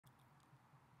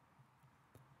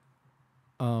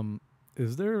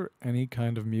Is there any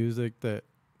kind of music that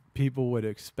people would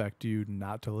expect you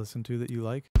not to listen to that you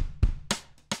like?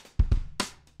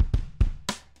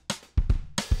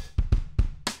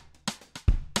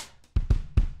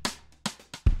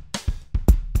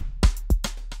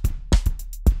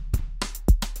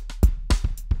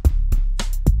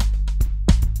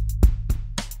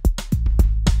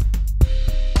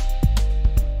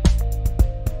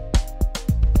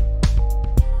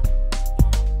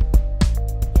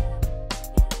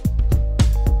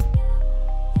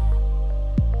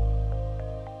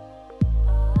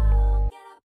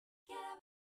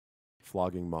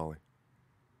 Flogging Molly.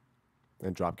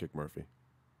 And Dropkick Murphy.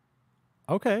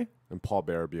 Okay. And Paul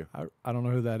Baraboo. I don't know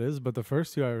who that is, but the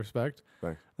first two I respect.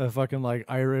 Thanks. The fucking like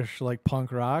Irish like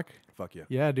punk rock. Fuck yeah.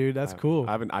 Yeah, dude, that's cool.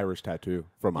 I have an Irish tattoo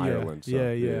from Ireland.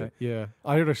 So, yeah.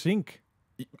 Irish ink.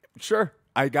 Sure.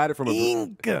 I got it from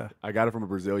Ink. I got it from a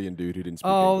Brazilian dude who didn't speak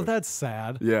Oh, English. that's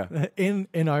sad. Yeah. In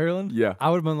Ireland? Yeah. I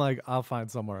would have been like, I'll find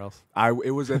somewhere else.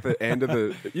 It was at the end of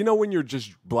the you know when you're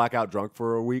just blackout drunk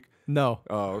for a week? No.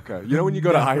 Oh, okay. You know when you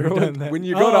go to Ireland? When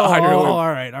you go to Oh,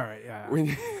 Ireland. all right,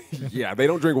 yeah. Yeah, they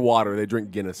don't drink water, they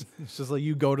drink Guinness. It's just like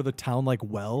you go to the town like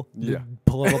Yeah.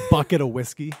 pull out a bucket of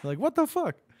whiskey. Like, what the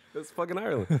fuck? That's fucking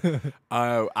Ireland.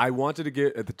 I wanted to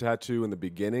get at the tattoo in the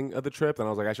beginning of the trip, and I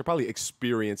was like, I should probably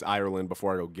experience Ireland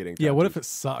before I go getting tattoos. Yeah, what if it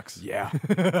sucks? Yeah.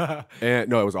 And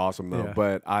no, it was awesome though. Yeah.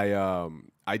 But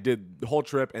I did the whole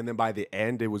trip, and then by the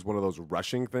end, it was one of those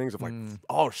rushing things of like,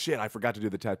 oh shit, I forgot to do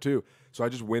the tattoo. So I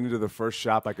just went into the first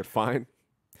shop I could find.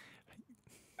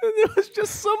 And it was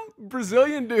just some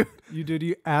Brazilian dude.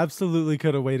 You absolutely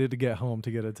could have waited to get home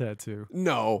to get a tattoo.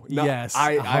 No. Yes,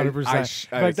 100%. In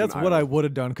fact, that's what I would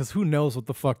have done, because who knows what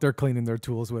the fuck they're cleaning their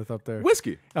tools with up there.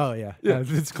 Whiskey. Oh, yeah. Yeah.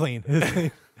 It's clean.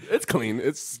 It's clean.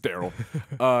 It's sterile.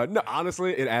 No,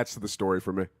 honestly, it adds to the story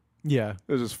for me. Yeah.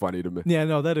 It was just funny to me. Yeah,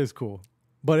 no, that is cool.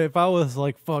 But if I was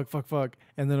like, fuck,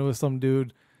 and then it was some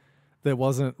dude that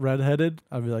wasn't redheaded,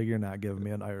 I'd be like, you're not giving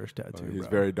me an Irish tattoo, He's bro.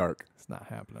 very dark. It's not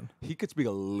happening. He could speak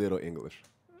a little English.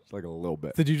 Just like a little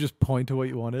bit. Did you just point to what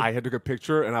you wanted? I had took a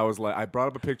picture, and I was like, I brought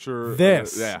up a picture.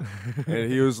 This. Yeah.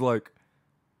 And he was like,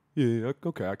 yeah,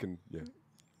 okay, I can, yeah.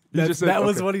 He That just said,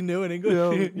 was okay. what he knew in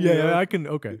English? Yeah, I can,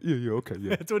 okay. Yeah, okay,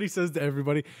 yeah. That's what he says to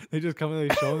everybody. They just come and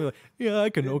they show him, like, yeah,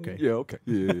 I can, okay. Yeah, okay.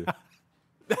 Yeah.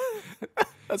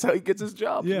 That's how he gets his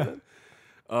job. Yeah. Man.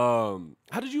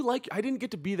 How did you like? I didn't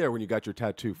get to be there when you got your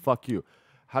tattoo. Fuck you.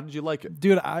 How did you like it?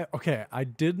 Dude, I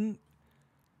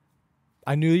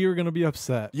knew you were going to be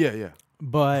upset, Yeah.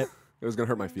 but It was gonna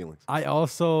hurt my feelings. I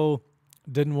also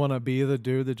didn't want to be the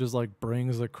dude that just like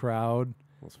brings a crowd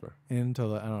That's fair. into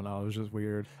the, I don't know, it was just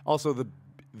weird. Also,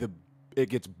 it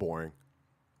gets boring.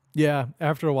 Yeah,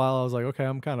 after a while I was like, okay,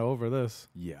 I'm kind of over this.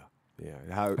 Yeah.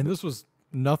 How And this was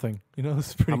nothing, this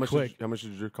is pretty quick. How much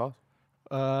did your cost?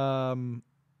 I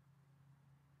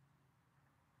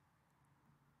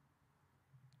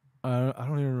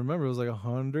don't even remember. It was like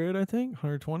 100, I think,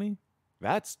 120.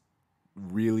 That's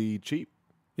really cheap.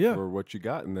 Yeah. For what you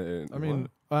got in the. I mean,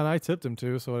 and I tipped him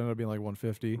too, so it ended up being like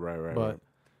 150. Right. But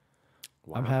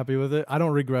Wow. I'm happy with it. I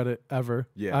don't regret it ever.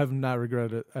 Yeah. I've not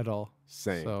regretted it at all.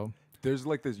 Same. So There's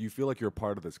like this. You feel like you're a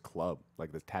part of this club,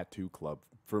 like this tattoo club.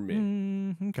 For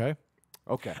me. okay.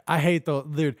 Okay. I hate those,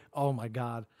 dude. Oh my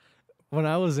god, when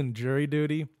I was in jury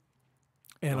duty,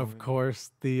 and of course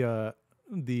the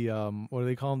what do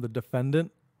they call him? The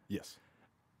defendant. Yes.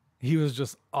 He was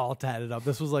just all tatted up.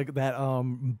 This was like that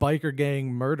biker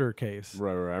gang murder case.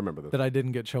 Right. I remember this. That I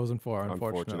didn't get chosen for,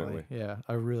 unfortunately. Yeah,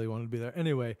 I really wanted to be there.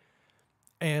 Anyway,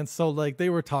 and so like they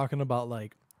were talking about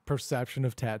like perception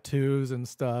of tattoos and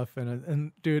stuff,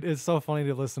 and dude, it's so funny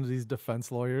to listen to these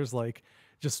defense lawyers like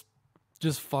just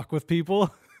fuck with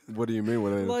people. What do you mean?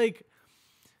 What are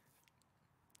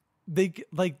they?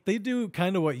 They do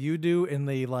kind of what you do, and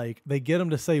they get them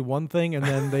to say one thing, and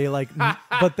then they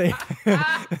but they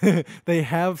they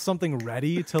have something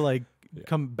ready to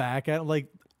come back at. Like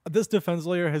this defense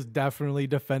lawyer has definitely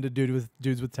defended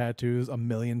dudes with tattoos a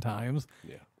million times.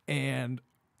 Yeah. And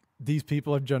these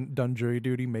people have done jury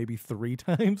duty maybe 3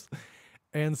 times,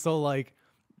 and so I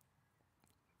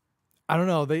don't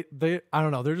know. I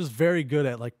don't know. They're just very good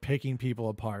at picking people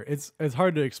apart. It's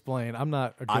hard to explain. I'm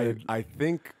not a good. I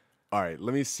think. All right.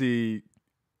 Let me see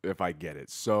if I get it.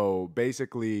 So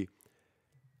basically,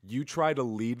 you try to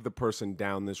lead the person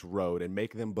down this road and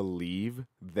make them believe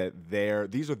that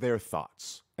these are their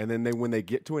thoughts, and then when they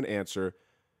get to an answer,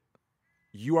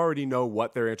 you already know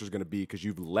what their answer is going to be because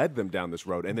you've led them down this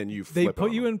road, and then you flip. They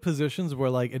put you in positions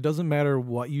where it doesn't matter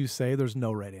what you say. There's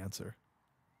no right answer.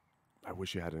 I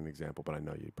wish you had an example, but I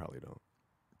know you probably don't.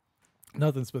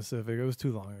 Nothing specific. It was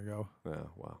too long ago. Yeah,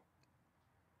 wow.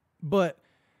 But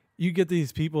you get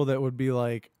these people that would be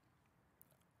like,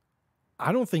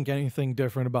 I don't think anything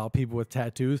different about people with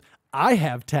tattoos. I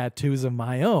have tattoos of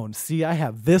my own. See, I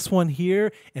have this one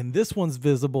here and this one's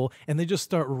visible. And they just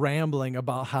start rambling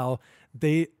about how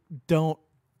they don't,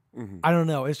 I don't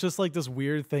know. It's just like this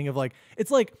weird thing of like, it's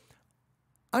like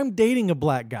I'm dating a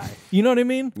black guy. You know what I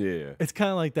mean? Yeah. It's kind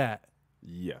of like that.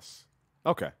 Yes.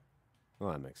 Okay.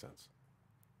 Well, that makes sense.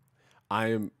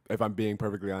 If I'm being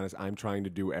perfectly honest, I'm trying to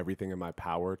do everything in my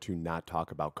power to not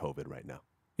talk about COVID right now.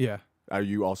 Yeah. Are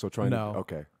you also trying No. to?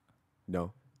 Okay.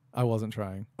 No? I wasn't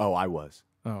trying. Oh, I was.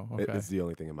 Oh, okay. It's the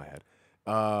only thing in my head.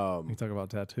 You talk about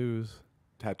tattoos,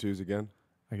 Tattoos again?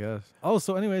 I guess. Oh,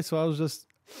 so anyway, so I was just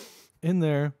in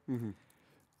there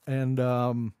and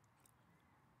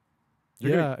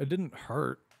yeah, it didn't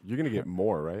hurt. You're going to get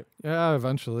more, right? Yeah,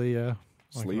 eventually, yeah.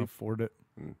 I can Sleeve? afford it.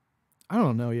 I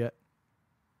don't know yet.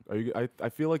 I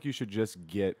feel like you should just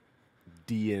get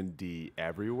D&D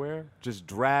everywhere. Just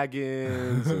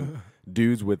dragons and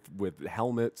dudes with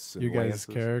helmets and You guys'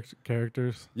 lances.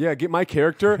 characters. Yeah, get my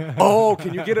character. Oh,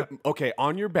 can you get it? Okay,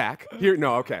 on your back. Here,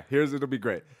 no, okay. It'll be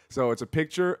great. So it's a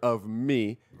picture of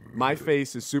me. My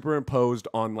face is superimposed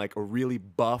on like a really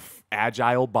buff,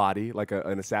 agile body, like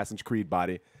an Assassin's Creed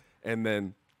body, and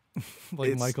then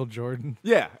Like Michael Jordan.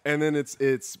 yeah, and then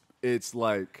it's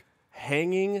like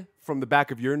hanging from the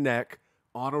back of your neck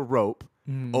on a rope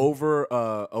over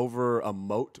a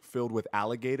moat filled with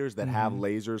alligators that have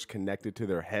lasers connected to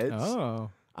their heads. Oh.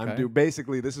 Okay.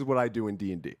 Basically this is what I do in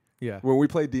D&D. Yeah. When we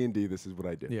play D&D, this is what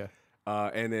I do. Yeah.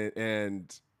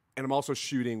 And I'm also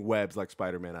shooting webs like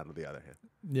Spider-Man out of the other hand.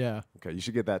 Yeah. Okay, you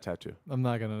should get that tattoo. I'm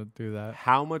not going to do that.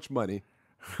 How much money?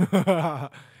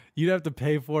 You'd have to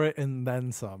pay for it and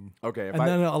then some. Okay, and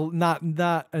then not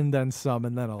and then some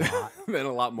and then a lot. then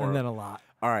a lot more. And then a lot.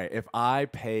 All right, if I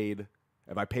paid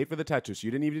for the tattoo, so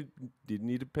you didn't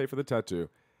need to pay for the tattoo,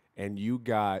 and you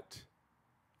got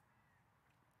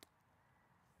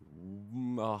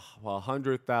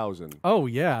 100,000. Oh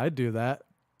yeah, I'd do that.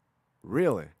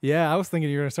 Really? Yeah, I was thinking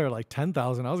you were gonna start at like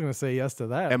 10,000. I was gonna say yes to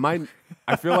that.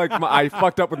 I feel like I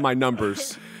fucked up with my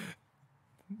numbers.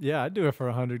 Yeah, I'd do it for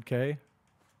 100K.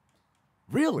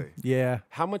 Really? Yeah.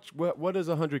 How much? What does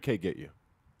 100K get you?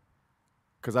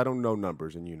 Because I don't know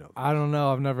numbers, and you know. I don't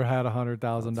know. I've never had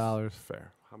 $100,000.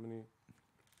 Fair. How many?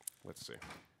 Let's see.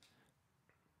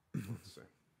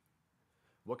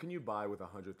 What can you buy with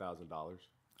 $100,000?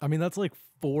 I mean, that's like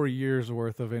 4 years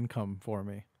worth of income for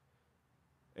me.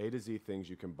 A to Z things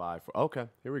you can buy for. Okay,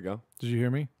 here we go. Did you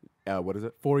hear me? What is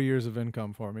it? 4 years of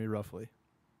income for me, roughly.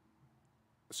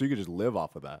 So you could just live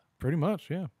off of that. Pretty much,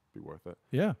 yeah. Be worth it.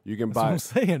 Yeah. You can That's buy. what I'm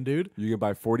saying, dude. You can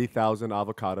buy 40,000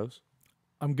 avocados.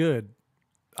 I'm good.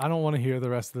 I don't want to hear the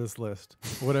rest of this list.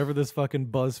 Whatever this fucking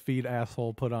BuzzFeed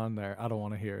asshole put on there, I don't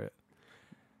want to hear it.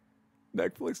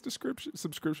 Netflix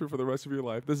subscription for the rest of your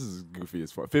life. This is goofy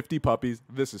as fuck. 50 puppies.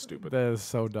 This is stupid. That is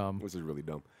so dumb. This is really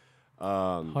dumb.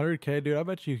 100K, dude. I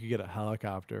bet you could get a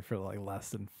helicopter for like less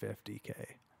than 50K.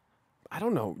 I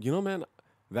don't know. You know, man,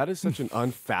 that is such an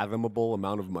unfathomable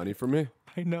amount of money for me.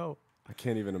 I know. I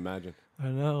can't even imagine. I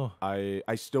know.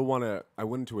 I still want to. I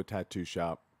went into a tattoo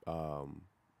shop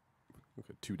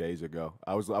 2 days ago.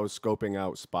 I was scoping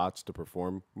out spots to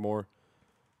perform more,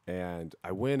 and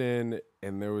I went in,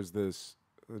 and there was this.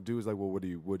 The dude was like, "Well, what do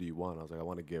you want?" I was like, "I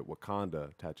want to get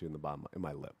Wakanda tattooed in the bottom in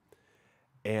my lip,"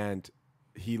 and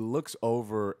he looks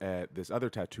over at this other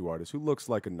tattoo artist who looks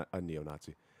like a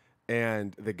neo-Nazi,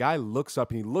 and the guy looks up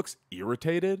and he looks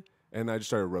irritated, and I just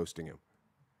started roasting him,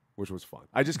 which was fun.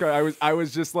 I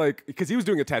was just like, because he was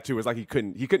doing a tattoo, it was like he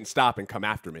couldn't stop and come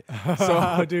after me.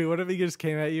 So, dude, what if he just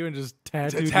came at you and just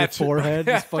tattooed your forehead?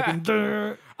 Just fucking.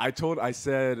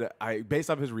 Based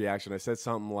off his reaction, I said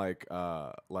something like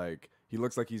he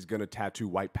looks like he's gonna tattoo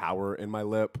white power in my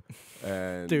lip.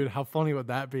 And dude, how funny would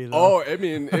that be? Though? Oh, I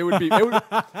mean, it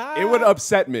would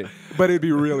upset me, but it'd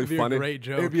be really funny. A great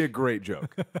joke. It'd be a great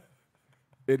joke.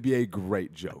 It'd be a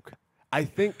great joke. I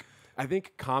think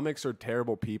comics are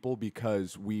terrible people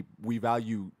because we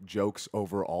value jokes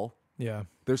over all. Yeah.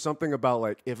 There's something about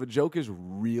like if a joke is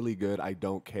really good, I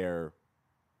don't care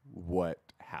what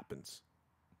happens.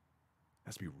 It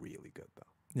has to be really good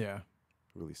though. Yeah.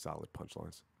 Really solid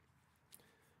punchlines.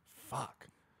 Fuck.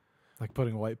 Like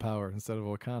putting white power instead of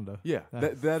Wakanda. Yeah,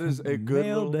 that is a good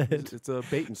nailed little, it. It's a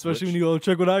bait and switch. Especially when you go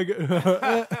check what I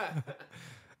get.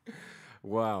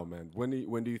 Wow, man.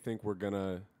 When do you think we're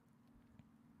gonna?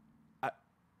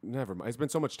 Never mind. It's been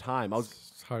so much time.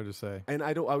 It's hard to say, and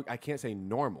I can't say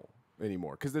normal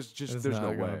anymore because there's it's no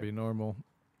not way. gonna be normal.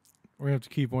 We're gonna have to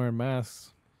keep wearing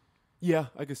masks. Yeah,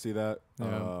 I can see that.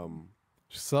 Yeah.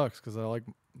 Which sucks because I like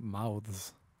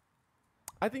mouths.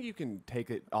 I think you can take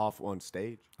it off on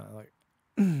stage Like,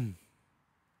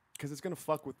 because it's gonna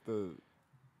fuck with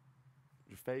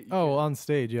your face. oh, on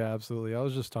stage, yeah, absolutely. I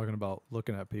was just talking about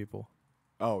looking at people.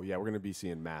 Oh yeah, we're gonna be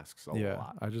seeing masks a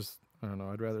lot. I don't know.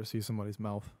 I'd rather see somebody's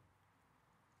mouth.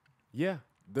 Yeah,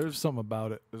 There's something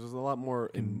about it. there's a lot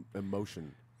more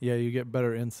emotion. Yeah, you get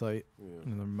better insight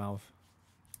in their mouth.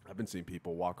 I've been seeing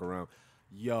people walk around.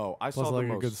 Yo, I Plus, saw like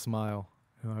the a most. good smile.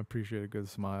 I appreciate a good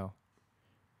smile.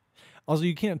 Also,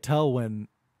 you can't tell when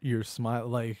you're smiling.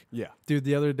 Like, Yeah, dude,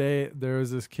 the other day there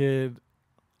was this kid.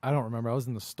 I don't remember. I was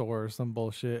in the store or some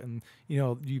bullshit, and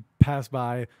you pass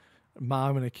by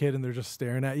mom and a kid, and they're just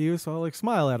staring at you. So I like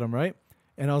smile at them, right?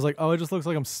 And I was like, oh, it just looks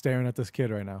like I'm staring at this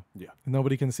kid right now. yeah. And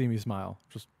nobody can see me smile.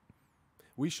 Just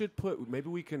We should maybe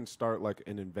we can start like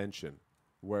an invention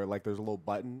where like there's a little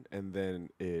button and then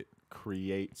it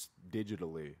creates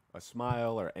digitally a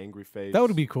smile or angry face. that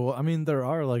would be cool. I mean, there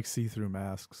are like see-through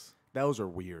masks. Those are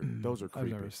weird. Those are I've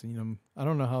creepy. never seen them. I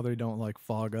don't know how they don't like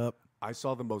fog up. I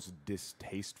saw the most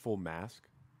distasteful mask.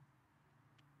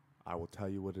 I will tell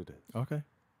you what it is. Okay.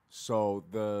 So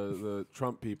the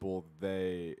Trump people,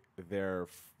 they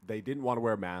didn't want to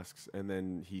wear masks, and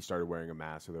then he started wearing a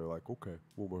mask, so they were like, okay,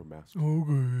 we'll wear a mask.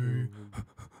 Okay.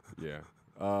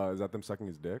 Yeah. Is that them sucking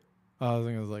his dick? I was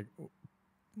thinking it was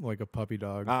like a puppy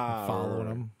dog following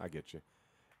right. him. I get you.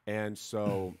 And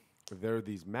so there are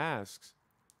these masks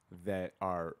that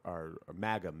are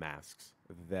MAGA masks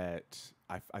that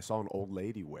I saw an old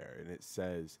lady wear, and it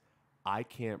says, I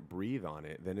can't breathe on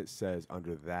it. Then it says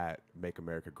under that, make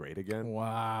America great again.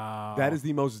 Wow. That is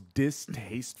the most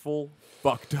distasteful,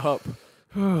 fucked up.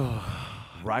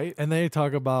 Right? And they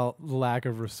talk about lack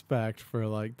of respect for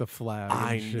like the flag.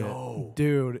 I and shit. know.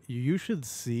 Dude, you should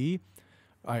see.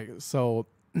 So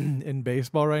in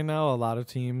baseball right now, a lot of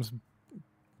teams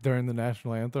during the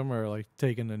national anthem are like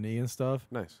taking a knee and stuff.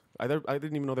 Nice. I didn't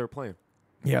even know they were playing.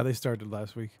 Yeah, they started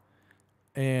last week.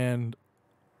 And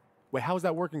Wait, how is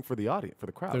that working for the audience, for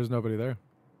the crowd? there's nobody there.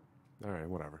 All right,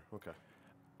 whatever. Okay.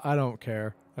 I don't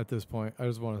care at this point. I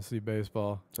just want to see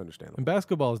baseball. It's understandable. And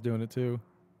basketball is doing it too.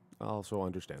 Also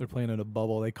understandable. They're playing in a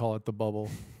bubble. They call it the bubble.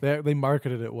 They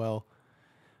marketed it well.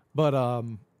 But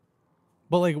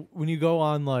like when you go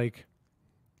on like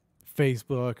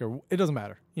Facebook or it doesn't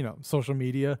matter, social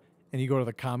media, and you go to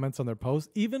the comments on their posts,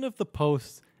 even if the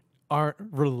posts aren't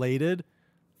related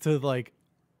to like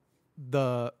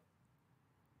the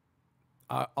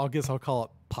I'll call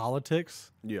it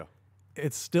politics. Yeah.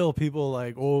 It's still people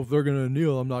like, oh, if they're gonna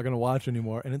kneel, I'm not gonna watch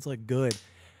anymore, and it's like good.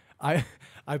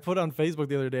 I put on Facebook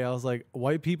the other day, I was like,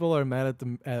 white people are mad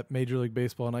at Major League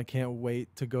Baseball, and I can't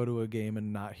wait to go to a game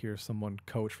and not hear someone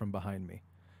coach from behind me,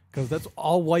 because that's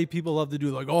all white people love to do.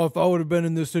 Like, oh, if I would have been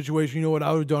in this situation, you know what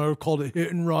I would have done? I would have called it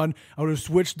hit and run. I would have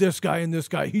switched this guy and this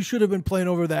guy. He should have been playing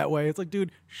over that way. It's like,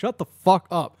 dude, shut the fuck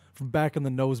up. From back in the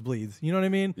nosebleeds. You know what I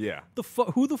mean? Yeah.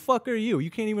 Who the fuck are you?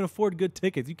 You can't even afford good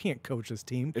tickets. You can't coach this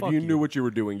team. If Fuck you knew what you were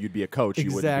doing, you'd be a coach.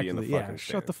 exactly. You wouldn't be in the fucking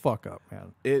Shut the fuck up,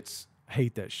 man. I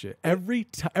hate that shit. Every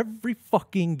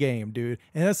fucking game, dude.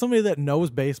 And as somebody that knows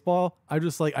baseball, I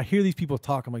just like, I hear these people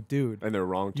talk. I'm like, dude. And they're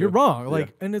wrong too. You're wrong. Like,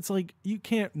 Yeah. and it's like, you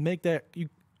can't make that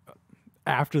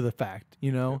after the fact,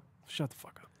 Shut the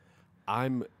fuck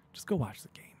up. Just go watch the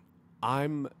game.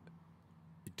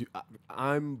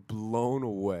 I'm blown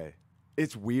away.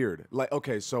 It's weird. Like,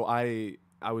 okay, so I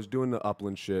was doing the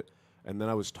Upland shit, and then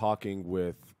I was talking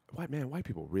with white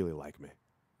people really like me.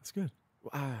 That's good.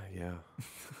 Yeah.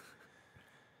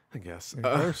 I guess. You're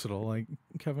versatile, like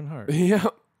Kevin Hart. Yeah.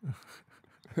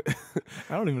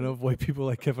 I don't even know if white people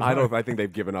like Kevin Hart. I think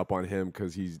they've given up on him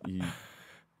because he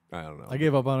I don't know. I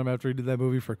gave up on him after he did that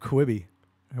movie for Quibi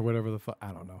or whatever the fuck.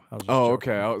 I don't know. I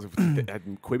was just joking. Okay.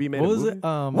 Quibi made What a was movie? it?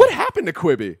 What happened to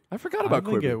Quibi? I forgot I about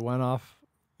think Quibi. it went off.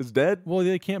 It's dead? Well,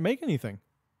 they can't make anything.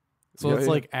 So Yeah, it's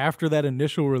yeah. like after that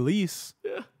initial release.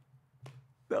 Yeah.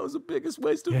 That was the biggest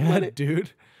waste of Yeah, money.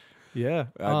 dude. Yeah.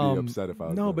 I'd be upset if I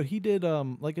was No, them. but he did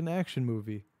like an action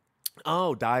movie.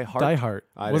 Oh, Die Hard. Die Hard.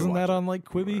 I didn't Wasn't watch that it. on like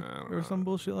Quibi I don't or know. some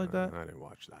bullshit like that? I didn't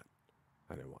watch that.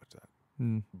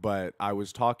 Hmm. But I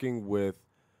was talking with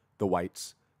the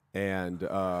whites, and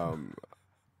I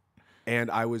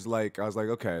was like,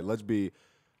 okay, let's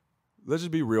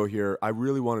just be real here. I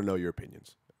really want to know your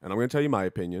opinions, and I'm going to tell you my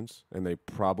opinions, and they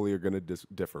probably are going to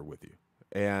differ with you.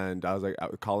 And I was like,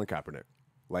 Colin Kaepernick,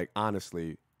 like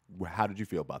honestly, how did you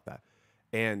feel about that?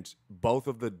 And both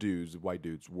of the dudes, white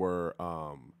dudes, were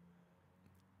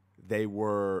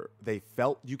they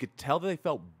felt, you could tell that they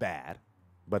felt bad,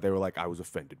 but they were like, I was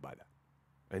offended by that.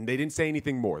 And they didn't say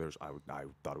anything more. I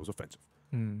thought it was offensive.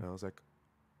 And I was like,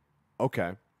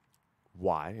 okay,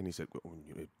 why? And he said, well,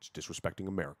 it's disrespecting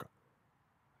America.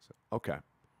 So, okay.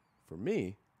 For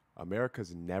me,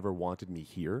 America's never wanted me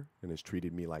here and has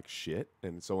treated me like shit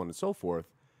and so on and so forth.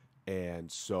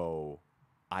 And so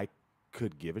I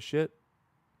could give a shit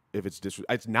if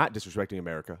it's not disrespecting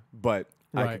America, but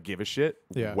I could give a shit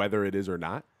whether it is or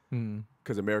not.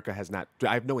 Because America has not.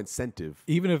 I have no incentive.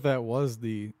 Even if that was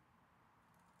the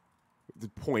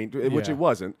point, which it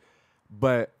wasn't,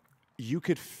 but you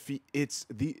could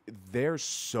they're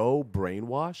so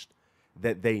brainwashed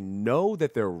that they know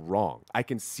that they're wrong. I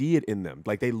can see it in them.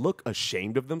 Like, they look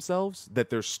ashamed of themselves that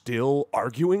they're still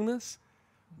arguing this,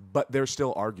 but they're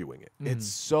still arguing it. It's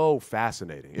so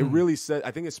fascinating. It really says,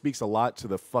 I think it speaks a lot to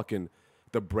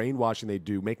the brainwashing they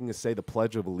do, making us say the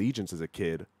Pledge of Allegiance as a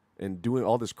kid and doing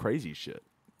all this crazy shit.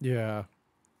 Yeah.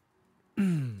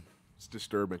 It's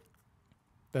disturbing.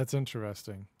 That's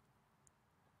interesting.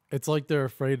 It's like they're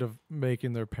afraid of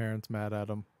making their parents mad at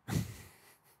them.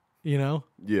 You know?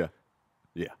 Yeah.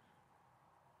 Yeah.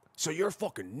 So you're a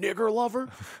fucking nigger lover?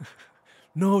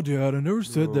 No, Dad, I never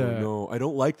said that. No, I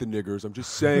don't like the niggers. I'm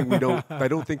just saying I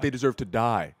don't think they deserve to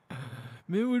die.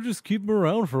 Maybe we just keep them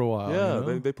around for a while. Yeah, you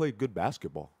know? they play good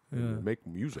basketball. Yeah. They make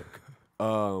music.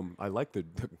 I like the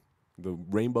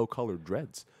rainbow colored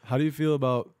dreads. How do you feel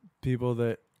about people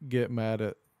that get mad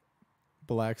at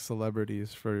black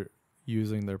celebrities for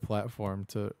using their platform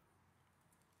to...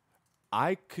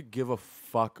 I could give a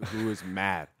fuck who is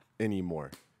mad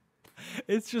anymore.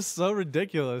 It's just so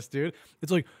ridiculous, dude.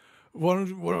 It's like,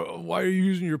 why are you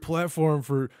using your platform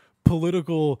for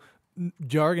political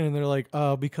jargon? And they're like,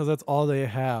 because that's all they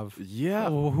have. Yeah.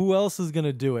 Well, who else is going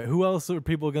to do it? Who else are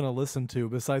people going to listen to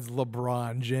besides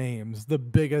LeBron James, the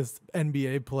biggest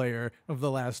NBA player of the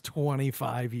last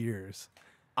 25 years?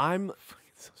 I'm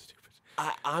so stupid.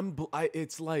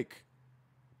 It's like,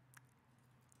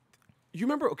 you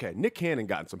remember, okay, Nick Cannon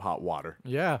got in some hot water.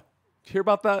 Yeah. Did you hear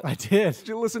about that? I did. Did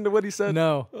you listen to what he said?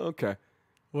 No. Okay.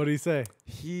 What did he say?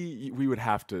 We would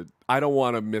have to, I don't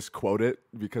want to misquote it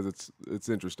because it's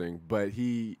interesting, but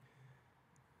in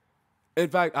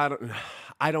fact,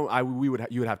 you would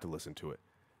have to listen to it.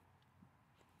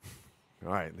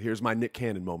 All right, here's my Nick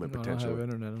Cannon moment potentially. I don't have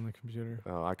internet on the computer.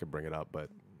 Oh, I could bring it up, but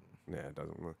yeah, it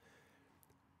doesn't.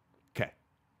 Okay.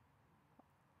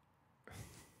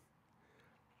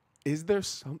 Is there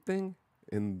something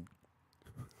in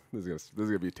this is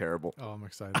gonna be terrible. Oh, I'm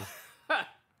excited.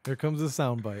 Here comes the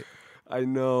soundbite. I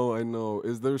know.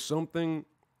 Is there something?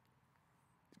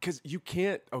 Because you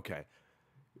can't. Okay,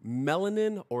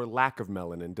 melanin or lack of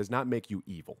melanin does not make you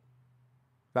evil.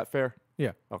 That fair?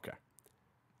 Yeah. Okay.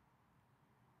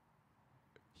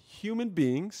 Human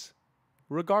beings,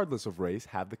 regardless of race,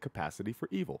 have the capacity for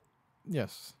evil.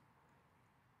 Yes.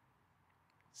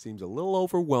 Seems a little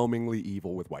overwhelmingly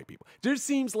evil with white people. There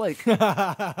seems like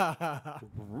a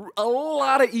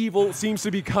lot of evil seems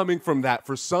to be coming from that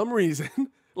for some reason.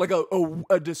 Like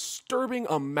a disturbing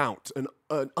amount, an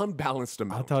unbalanced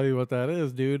amount. I'll tell you what that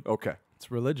is, dude. Okay.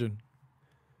 It's religion.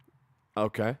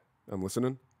 Okay. I'm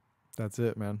listening. That's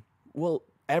it, man. Well,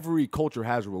 every culture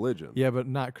has religion. Yeah, but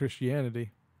not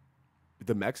Christianity.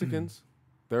 The Mexicans,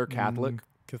 they're Catholic.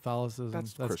 Catholicism.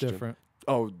 That's Christian. different.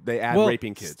 Oh, they add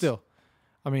raping kids. Still.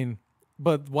 I mean,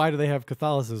 but why do they have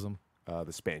Catholicism?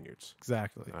 The Spaniards.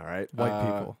 Exactly. All right. White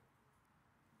people.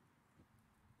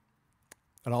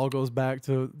 It all goes back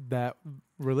to that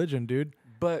religion, dude.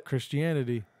 But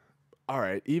Christianity. All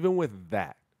right. Even with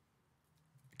that,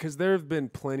 because there have been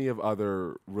plenty of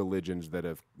other religions that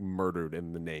have murdered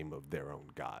in the name of their own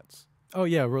gods. Oh,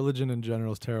 yeah. Religion in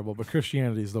general is terrible, but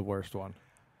Christianity is the worst one.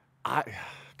 God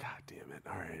damn it.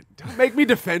 All right. Don't make me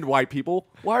defend white people.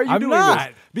 Why are you doing not.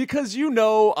 this? Because you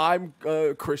know I'm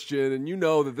Christian and you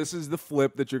know that this is the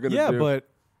flip that you're going to do. Yeah, but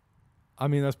I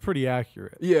mean, that's pretty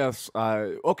accurate. Yes.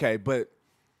 Okay, but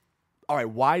all right,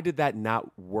 why did that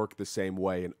not work the same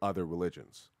way in other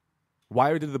religions?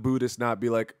 Why did the Buddhists not be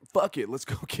like, fuck it, let's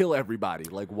go kill everybody?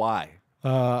 Like, why?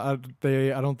 I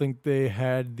don't think they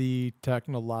had the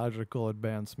technological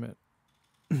advancement.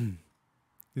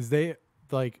 Is they...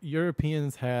 Like,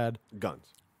 Europeans had...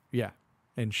 Guns. Yeah.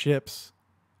 And ships,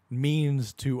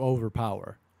 means to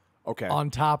overpower. Okay. On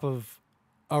top of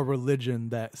a religion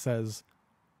that says,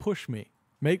 push me.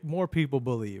 Make more people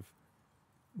believe.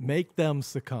 Make them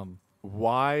succumb.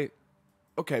 Why?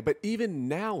 Okay, but even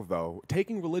now, though,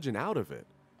 taking religion out of it,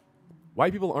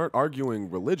 white people aren't arguing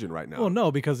religion right now. Well,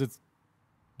 no, because it's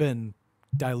been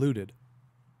diluted.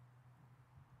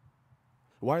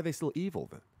 Why are they still evil,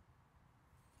 then?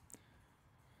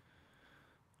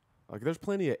 Like, there's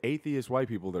plenty of atheist white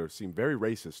people that seem very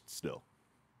racist still,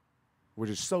 which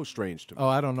is so strange to me. Oh,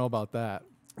 I don't know about that.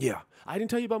 Yeah. I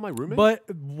didn't tell you about my roommate? But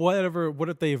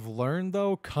what they've learned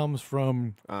though comes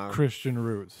from Christian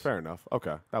roots. Fair enough.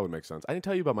 Okay. That would make sense. I didn't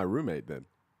tell you about my roommate then.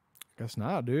 Guess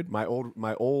not, dude. My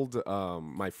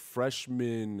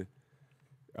freshman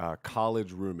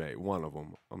college roommate, one of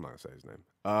them, I'm not going to say his name.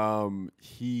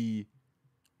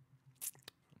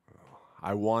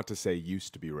 I want to say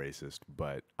used to be racist,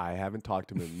 but I haven't talked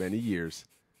to him in many years.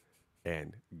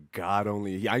 And God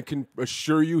only, I can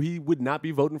assure you he would not be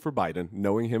voting for Biden,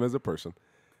 knowing him as a person.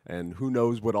 And who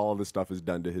knows what all of this stuff has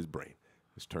done to his brain.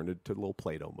 It's turned it to a little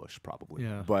Play-Doh mush, probably.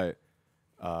 Yeah. But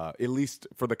at least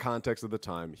for the context of the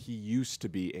time, he used to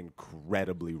be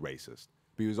incredibly racist.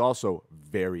 But he was also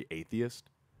very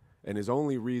atheist. And his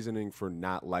only reasoning for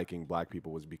not liking black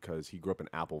people was because he grew up in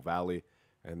Apple Valley.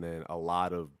 And then a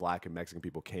lot of black and Mexican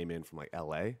people came in from like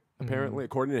L.A., apparently.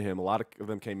 According to him, a lot of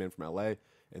them came in from L.A.,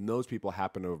 and those people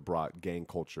happen to have brought gang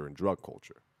culture and drug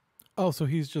culture. Oh, so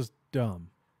he's just dumb.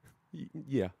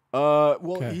 Yeah.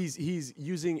 Well, Okay. he's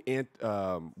using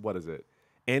what is it?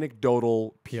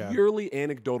 Anecdotal, purely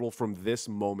anecdotal from this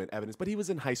moment evidence. But he was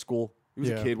in high school. He was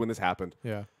a kid when this happened.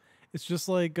 Yeah. It's just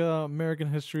like American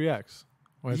History X.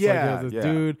 Where it's Yeah, like, yeah.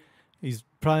 dude, he's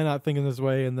probably not thinking this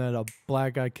way, and then a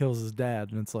black guy kills his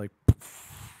dad, and it's like,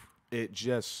 It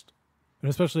just and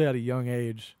especially at a young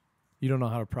age, you don't know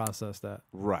how to process that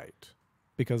right.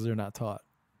 because they're not taught.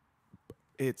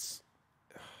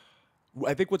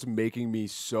 I think what's making me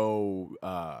so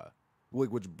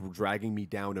what's dragging me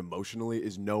down emotionally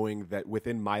is knowing that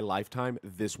within my lifetime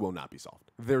this will not be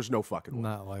solved. There's no fucking way.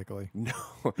 Not likely. No.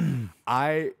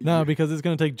 No, because it's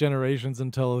going to take generations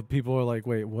until people are like,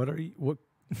 wait, what are you? What?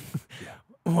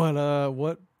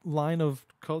 What line of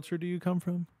culture do you come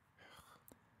from?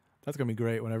 That's going to be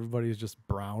great when everybody's just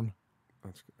brown.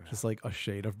 Just like a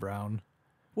shade of brown.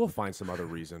 We'll find some other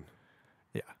reason.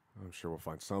 Yeah. I'm sure we'll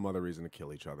find some other reason to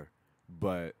kill each other.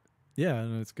 But Yeah,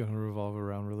 and it's going to revolve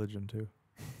around religion too.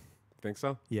 think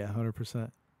so? Yeah,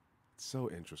 100%. It's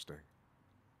so interesting.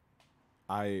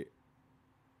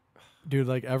 Dude,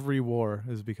 like every war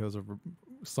is because of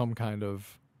some kind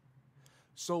of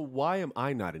So why am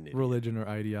I not an idiot? religion or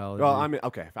ideology. Well, I mean,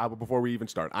 okay. Before we even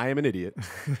start, I am an idiot.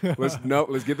 Let's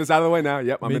get this out of the way now.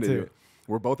 Yep, I'm Me an too. idiot.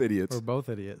 We're both idiots. We're both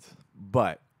idiots.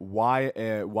 But why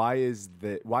is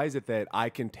it that I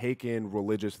can take in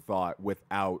religious thought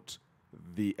without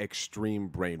the extreme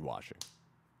brainwashing?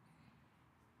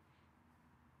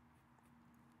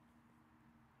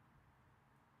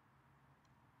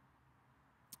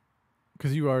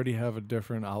 Because you already have a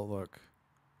different outlook.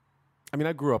 I mean,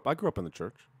 I grew up in the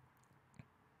church.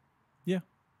 Yeah.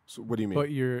 So what do you mean? But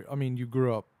you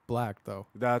grew up black though.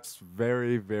 That's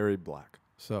very, very black.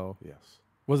 So Yes.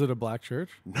 was it a black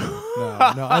church? No,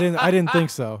 I didn't think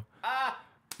so.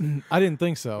 I didn't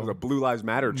think so. It was a Blue Lives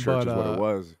Matter church But, is what it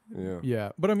was. Yeah.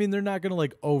 Yeah, but I mean, they're not gonna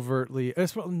like overtly.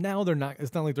 Now they're not.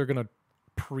 It's not like they're gonna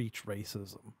preach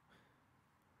racism.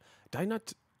 Did I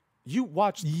not? You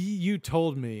watched? You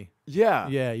told me. Yeah.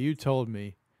 Yeah, you told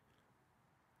me.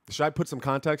 Should I put some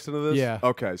context into this? Yeah.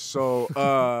 Okay. So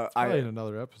Probably in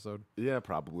another episode. yeah,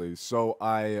 probably. So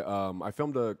I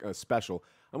filmed a special.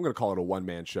 I'm gonna call it a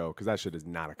one-man show because that shit is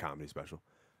not a comedy special.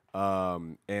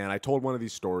 And I told one of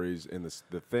these stories in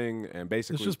the thing, and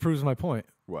basically, This just proves my point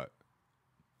what?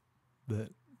 that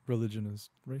religion is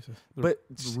racist. But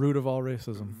The root of all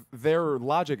racism. their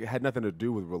logic had nothing to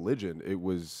do with religion. It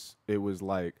was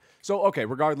like, so okay,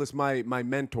 regardless, my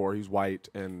mentor, he's white,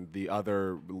 and the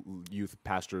other youth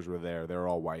pastors were there. They're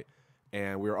all white.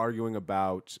 And we were arguing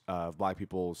about black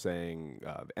people saying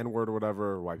the N-word or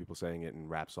whatever, or white people saying it in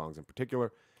rap songs in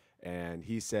particular. And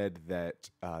he said that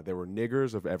there were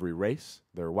niggers of every race.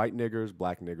 There were white niggers,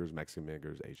 black niggers, Mexican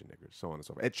niggers, Asian niggers, so on and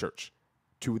so forth. At church,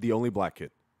 to the only black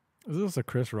kid. Is this a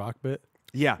Chris Rock bit?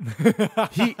 Yeah.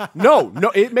 No,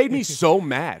 it made me so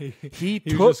mad. He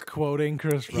was just quoting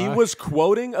Chris Rock. He was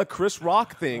quoting a Chris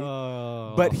Rock thing,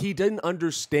 Oh. but he didn't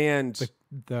understand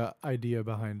the idea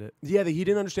behind it. Yeah, he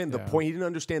didn't understand the Yeah. point. He didn't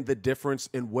understand the difference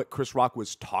in what Chris Rock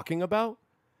was talking about.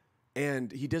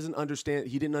 And he didn't understand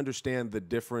the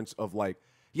difference of like,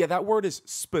 yeah, that word is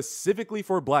specifically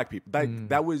for black people.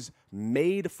 That was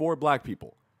made for black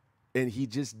people. And he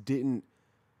just didn't.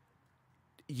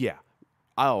 Yeah.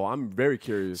 Oh, I'm very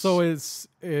curious. So it's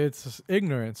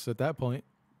ignorance at that point.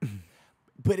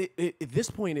 But at this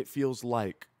point, it feels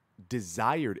like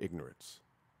desired ignorance.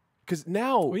 Because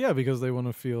now. Well, yeah, because they want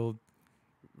to feel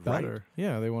better. Right.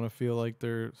 Yeah, they want to feel like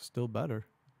they're still better.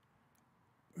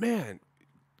 Man,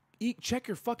 check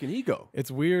your fucking ego.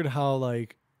 It's weird how,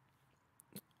 like,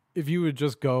 if you would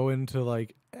just go into,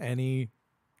 like,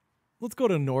 let's go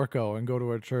to Norco and go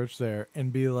to a church there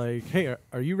and be like, hey,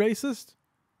 are you racist?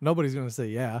 Nobody's gonna say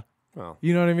yeah. Well,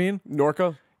 You know what I mean?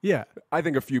 Norco. Yeah. I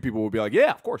think a few people will be like,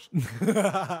 yeah, of course.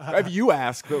 If you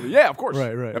ask, they'll be, yeah, of course.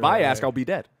 Right, right, If right, I ask, right. I'll be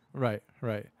dead. Right.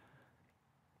 Right.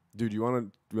 Dude, you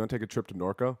want to take a trip to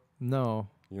Norco? No.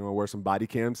 You want to wear some body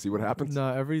cams, see what happens?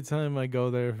 No. Every time I go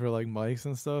there for like mics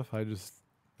and stuff, I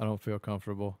don't feel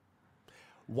comfortable.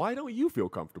 Why don't you feel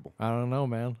comfortable? I don't know,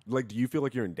 man. Like, do you feel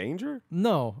like you're in danger?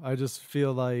 No, I just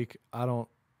feel like They're going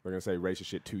to say racist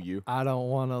shit to you. I don't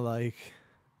want to like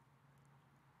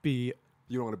be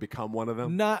You don't want to become one of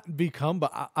them? not become,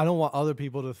 but I don't want other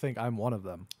people to think I'm one of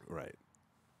them. Right.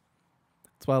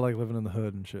 That's why I like living in the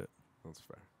hood and shit. That's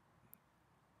fair.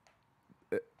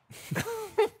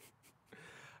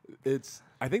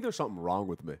 I think there's something wrong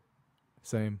with me.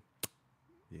 Same.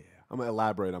 Yeah. I'm going to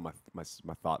elaborate on my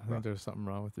thought. I think there's something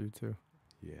wrong with you too.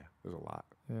 Yeah, there's a lot.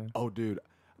 Yeah. Oh, dude.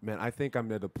 Man, I think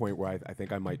I'm at the point where I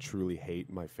think I might truly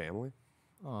hate my family.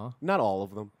 Aw, Not all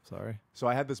of them. sorry. So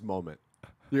I had this moment.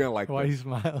 You're going to like Why are you this.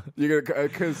 smiling? You're going to,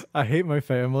 because, I hate my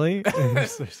family.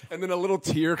 and then a little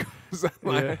tear comes out.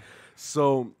 Yeah.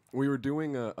 So we were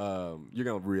doing you're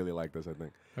going to really like this, I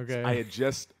think. Okay. I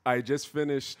just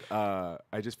finished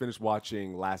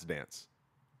watching Last Dance.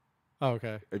 Oh,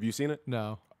 okay. Have you seen it?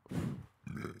 No. I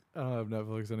don't have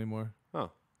Netflix anymore.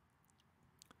 Oh.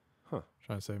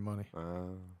 Trying to save money.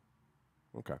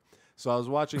 Okay. So I was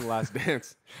watching Last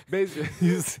Dance. Basically,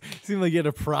 You seem like you had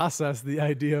to process the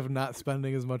idea of not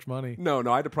spending as much money. no,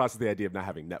 I had to process the idea of not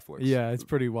having Netflix. Yeah, it's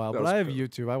pretty wild. That But was I have cool.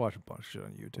 YouTube. I watch a bunch of shit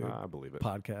on YouTube. I believe it.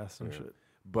 Podcasts and Yeah. shit.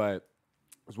 But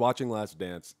I was watching Last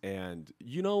Dance, and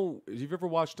you've ever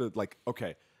watched you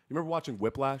remember watching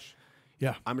Whiplash?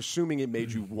 Yeah. I'm assuming it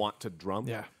made you want to drum.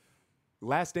 Yeah.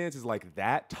 Last Dance is like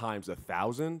that times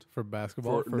 1,000 For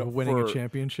basketball, for no, winning a for-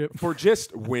 championship, for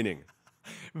just winning,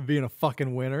 being a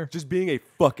fucking winner. just being a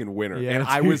fucking winner. Yeah, And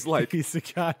I dude, was like, he's a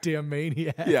goddamn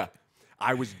maniac. yeah,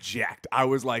 I was jacked. I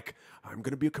was like, I'm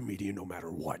gonna be a comedian no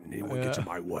matter what, and anyone gets in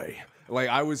my way. Like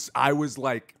I was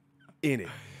like in it,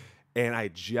 and I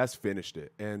just finished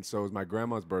it. And so it was my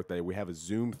grandma's birthday. We have a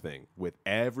Zoom thing with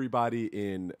everybody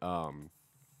in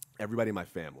my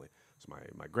family. So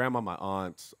my grandma, my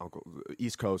aunts, uncle,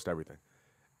 East Coast, everything.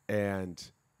 And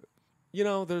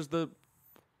there's the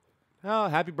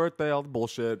happy birthday, all the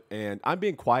bullshit, and I'm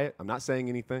being quiet. I'm not saying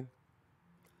anything.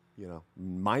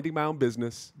 Minding my own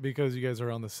business. Because you guys are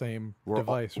on the same We're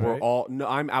device, all, right? We're all no.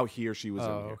 I'm out here. She was in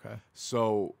Oh, here. okay.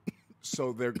 So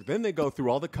then they go through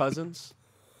all the cousins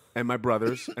and my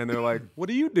brothers, and they're like, "What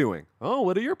are you doing? Oh,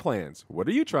 what are your plans? What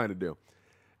are you trying to do?"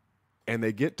 And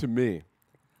they get to me,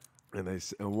 and they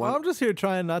say, Well, I'm just here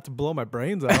trying not to blow my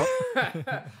brains out.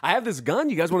 "I have this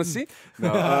gun. You guys want to see?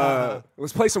 No,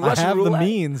 let's play some I Russian have roulette." the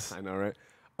means. I know, right?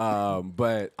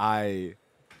 But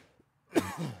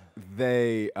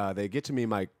they get to me.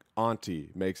 My auntie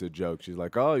makes a joke. She's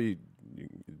like, "Oh, you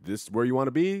this where you want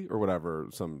to be or whatever,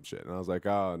 some shit." And I was like,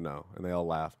 "Oh no," and they all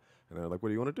laugh. And they're like, "What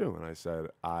do you want to do?" And I said,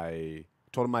 I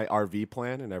told them my RV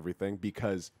plan and everything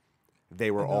because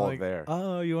they were And they're all like, there.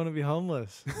 Oh, you want to be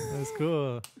homeless? That's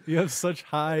cool. You have such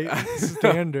high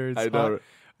standards. I know.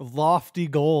 Lofty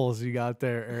goals you got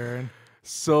there, Aaron.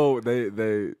 So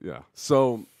yeah.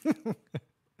 So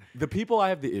the people I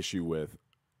have the issue with,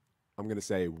 I'm gonna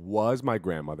say, was my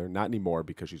grandmother. Not anymore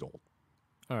because she's old.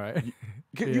 All right.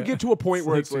 You get to a point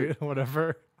where it's like,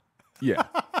 whatever. yeah.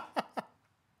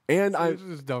 And I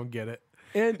just don't get it.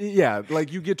 and yeah,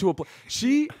 like you get to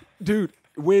a dude,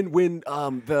 when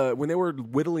they were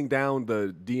whittling down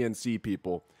the DNC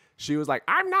people, she was like,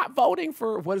 "I'm not voting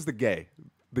for what is the gay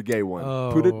one,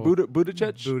 Oh. Buttigieg.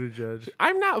 Buttigieg.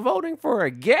 I'm not voting for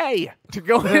a gay to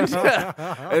go into."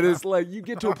 And it's like you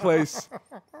get to a place.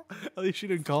 At least she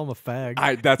didn't call him a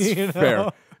fag. That's You know? fair.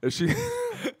 If she,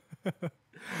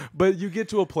 but you get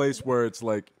to a place where it's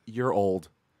like you're old.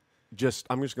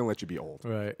 I'm just gonna let you be old,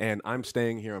 Right. And I'm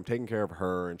staying here. I'm taking care of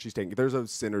her, and she's taking. There's a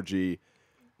synergy.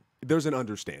 There's an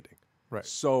understanding. Right.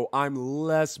 So I'm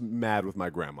less mad with my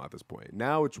grandma at this point.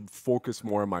 Now it's focused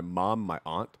more on my mom, my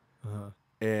aunt,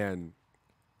 and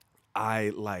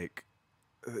I like.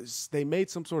 They made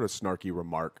some sort of snarky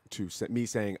remark to me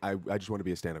saying, I just want to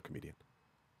be a stand-up comedian.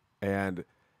 And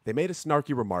they made a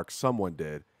snarky remark, someone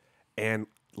did, and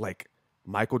like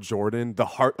Michael Jordan, the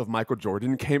heart of Michael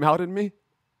Jordan came out in me.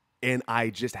 And I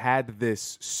just had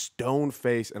this stone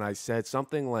face, and I said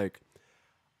something like,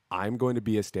 I'm going to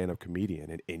be a stand-up comedian,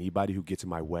 and anybody who gets in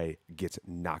my way gets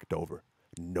knocked over.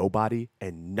 Nobody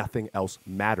and nothing else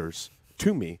matters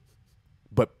to me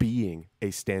but being a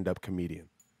stand-up comedian.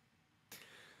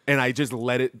 And I just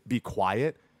let it be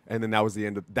quiet, and then that was the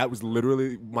end of that. Was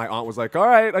literally, my aunt was like, all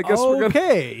right, I guess we're going to.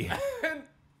 Okay.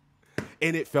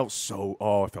 And it felt so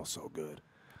good.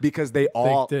 because they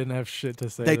all didn't have shit to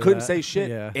say. They to couldn't that. say shit,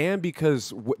 Yeah. and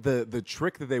because the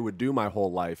trick that they would do my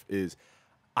whole life is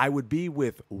I would be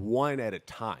with one at a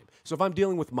time. So if I'm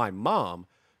dealing with my mom,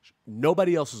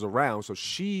 nobody else is around, so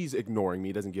she's ignoring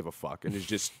me, doesn't give a fuck, and is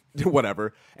just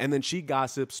whatever. And then she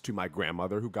gossips to my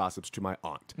grandmother, who gossips to my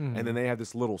aunt. And then they have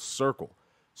this little circle.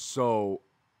 So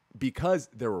because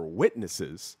there were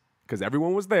witnesses, because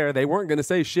everyone was there, they weren't going to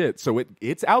say shit. So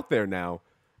it's out there now.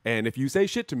 And if you say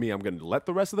shit to me, I'm going to let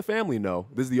the rest of the family know.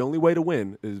 This is the only way to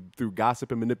win, is through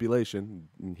gossip and manipulation.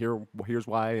 And here's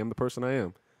why I am the person I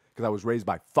am. Because I was raised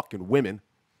by fucking women,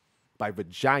 by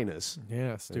vaginas.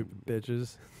 Yeah, stupid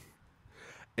bitches.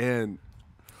 And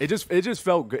it just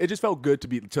felt good. It just felt good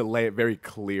to lay it very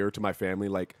clear to my family,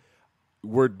 like,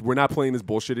 we're not playing this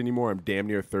bullshit anymore. I'm damn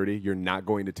near 30. You're not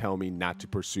going to tell me not to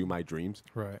pursue my dreams.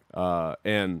 Right.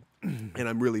 And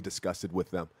I'm really disgusted with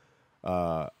them.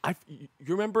 You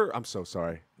remember? I'm so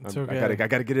sorry. It's okay. I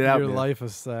gotta get it out. Your man. life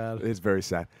is sad. It's very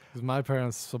sad. Because my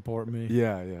parents support me.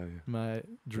 Yeah. My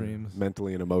dreams.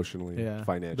 Mentally and emotionally, Yeah.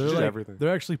 financially, They're like, everything.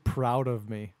 They're actually proud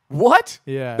of me. What?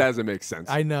 Yeah. That doesn't make sense.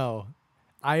 I know.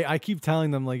 I keep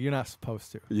telling them, like, you're not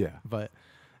supposed to. Yeah. But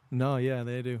no, yeah,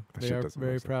 they do. That They shit are doesn't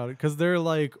very make sense. proud. Because they're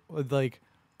like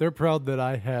they're proud that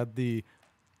I had the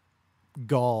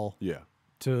gall Yeah.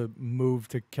 to move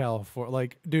to California.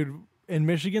 Like, dude, in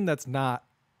Michigan, that's not.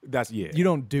 Yeah. You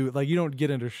don't get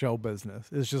into show business.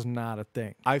 It's just not a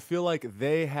thing. I feel like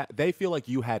they feel like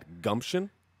you had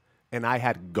gumption, and I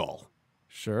had gall.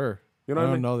 Sure. You know I what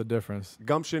I don't mean? know the difference.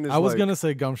 Gumption is. I was like, gonna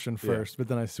say gumption first, but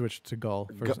then I switched to gall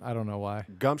first. I don't know why.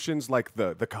 Gumption's like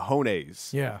the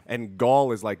cojones. Yeah. And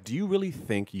gall is like, do you really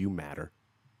think you matter?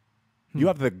 You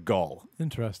have the gall.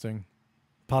 Interesting.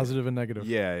 Positive and negative.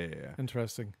 Yeah.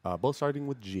 Interesting. Both starting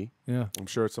with G. Yeah. I'm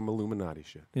sure it's some Illuminati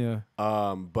shit. Yeah.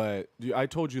 But I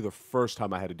told you the first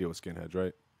time I had to deal with skinheads,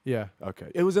 right? Yeah.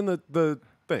 Okay. It was in the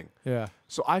thing. Yeah.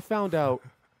 So I found out,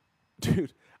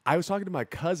 dude, I was talking to my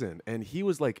cousin, and he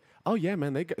was like, oh, yeah,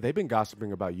 man, they've been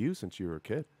gossiping about you since you were a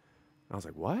kid. I was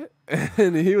like, what?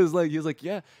 And he was like,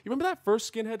 yeah. You remember that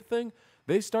first skinhead thing?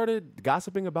 They started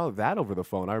gossiping about that over the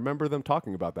phone. I remember them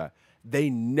talking about that. They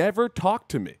never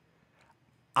talked to me.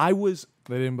 They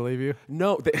didn't believe you?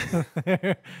 No.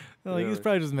 They're like, he's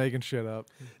probably just making shit up.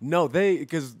 No,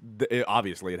 because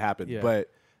obviously it happened. Yeah. But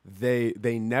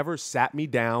they never sat me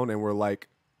down and were like,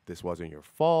 this wasn't your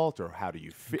fault, or how do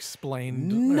you feel? Explained.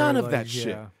 None or of like, that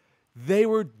shit. yeah.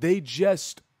 They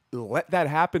just let that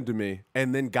happen to me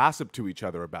and then gossip to each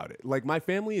other about it. Like, my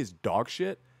family is dog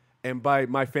shit. And by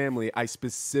my family, I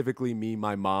specifically mean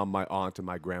my mom, my aunt, and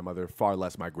my grandmother, far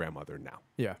less my grandmother now.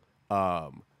 Yeah.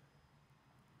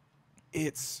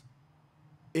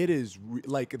 It is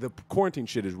like the quarantine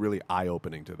shit is really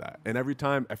eye-opening to that. And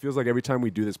it feels like every time we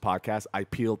do this podcast, I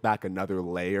peel back another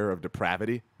layer of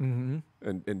depravity and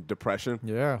depression.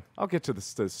 Yeah. I'll get to the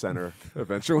center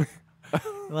eventually.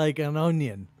 Like an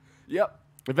onion. Yep.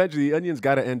 Eventually, the onion's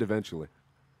got to end eventually.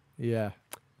 Yeah.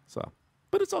 So,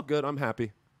 but it's all good. I'm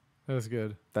happy. That's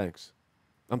good. Thanks.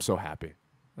 I'm so happy.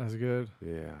 That's good.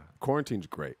 Yeah. Quarantine's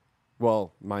great.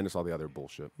 Well, minus all the other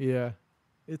bullshit. Yeah.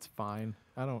 It's fine.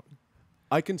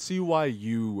 I can see why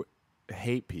you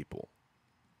hate people.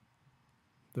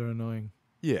 They're annoying.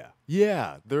 Yeah.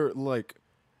 Yeah. They're like,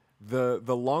 the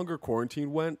longer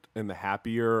quarantine went and the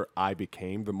happier I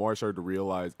became, the more I started to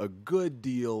realize a good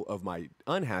deal of my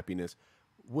unhappiness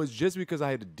was just because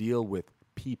I had to deal with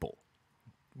people.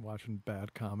 Watching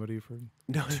bad comedy for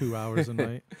 2 hours a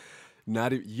night.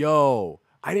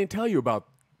 I didn't tell you about,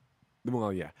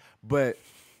 well, yeah, but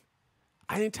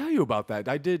I didn't tell you about that.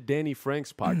 I did Danny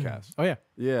Frank's podcast. Oh, yeah.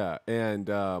 Yeah, and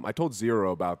I told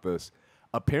Zero about this.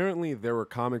 Apparently, there were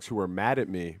comics who were mad at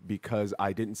me because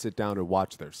I didn't sit down and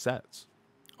watch their sets.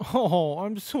 Oh,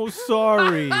 I'm so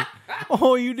sorry.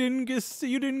 Oh, you didn't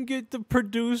get the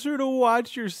producer to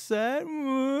watch your set?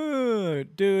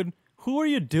 Dude, who are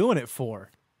you doing it for?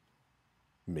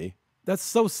 Me? That's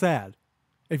so sad.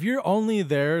 If you're only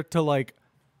there to, like,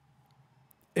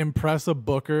 impress a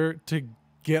booker to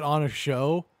get on a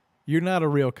show, you're not a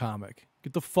real comic.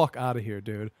 Get the fuck out of here,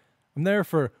 dude. I'm there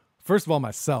for, first of all,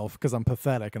 myself, because I'm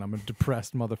pathetic and I'm a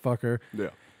depressed motherfucker.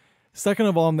 Yeah. Second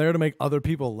of all, I'm there to make other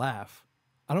people laugh.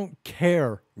 I don't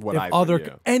care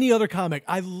any other comic.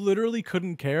 I literally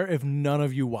couldn't care if none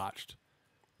of you watched.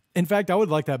 In fact, I would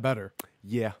like that better.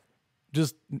 Yeah.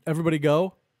 Just everybody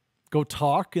go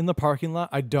talk in the parking lot.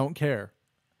 I don't care.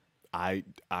 I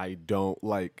don't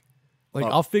like.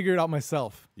 I'll figure it out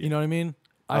myself. Yeah. You know what I mean?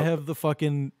 I have the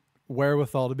fucking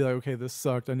wherewithal to be like, okay, this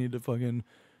sucked. I need to fucking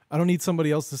I don't need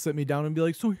somebody else to sit me down and be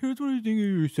like, so here's what I think of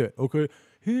your set, okay?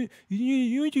 Here,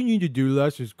 what you need to do,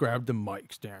 Les, is grab the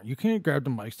mic stand. You can't grab the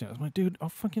mic stand. I'm like, dude, I'll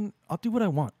do what I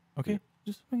want, okay?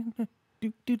 Just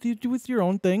do with your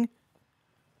own thing.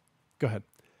 Go ahead.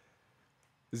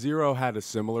 Zero had a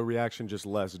similar reaction, just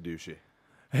less douchey.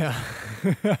 Yeah.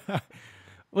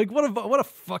 Like, what a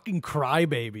fucking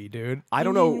crybaby, dude. I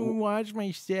don't know. Watch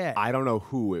my set. I don't know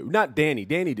who it. Not Danny.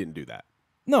 Danny didn't do that.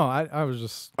 No, I was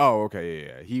just. Oh, okay,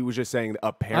 yeah. He was just saying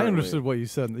apparently. I understood what you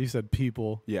said. You said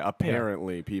people. Yeah,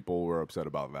 apparently people were upset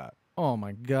about that. Oh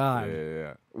my god.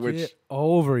 Yeah. Which get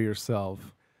over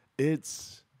yourself.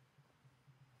 It's.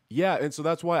 Yeah, and so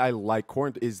that's why I like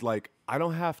quarantine. Is like I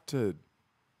don't have to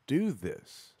do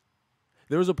this.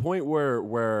 There was a point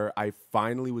where I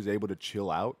finally was able to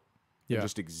chill out and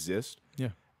just exist. Yeah.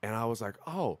 And I was like,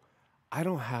 oh, I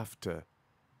don't have to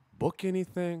book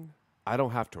anything. I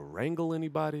don't have to wrangle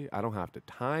anybody. I don't have to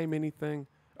time anything.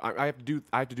 I have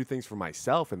to do things for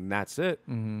myself, and that's it.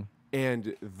 Mm-hmm.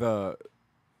 And the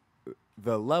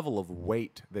level of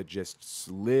weight that just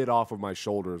slid off of my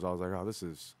shoulders, I was like, oh,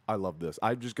 I love this.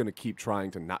 I'm just gonna keep trying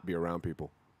to not be around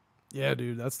people. Yeah,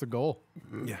 dude, that's the goal.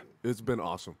 Yeah, it's been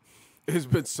awesome. It's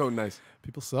been so nice.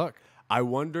 People suck. I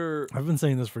wonder. I've been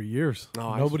saying this for years.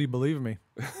 Oh, nobody believed me.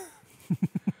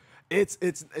 It's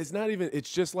not even.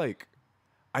 It's just like.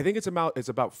 I think it's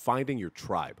about finding your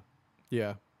tribe.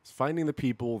 Yeah. It's finding the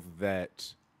people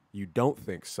that you don't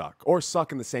think suck or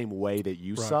suck in the same way that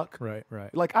you suck. Right.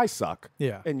 Like I suck.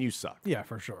 Yeah. And you suck. Yeah,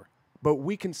 for sure. But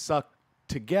we can suck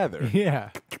together.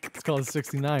 Yeah. It's called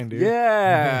 69, dude.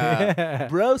 Yeah. Yeah.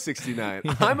 Bro 69.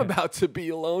 Yeah. I'm about to be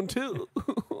alone too.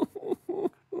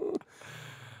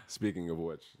 Speaking of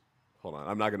which, hold on.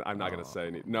 I'm not gonna say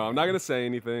anything. No, I'm not gonna say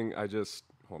anything.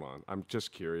 Hold on. I'm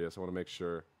just curious. I want to make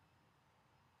sure.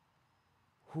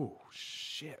 Oh,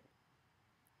 shit.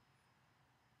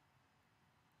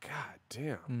 God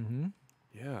damn. Mm-hmm.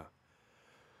 Yeah.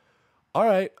 All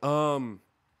right.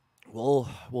 We'll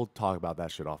talk about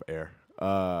that shit off air.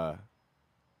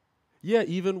 Yeah,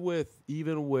 even with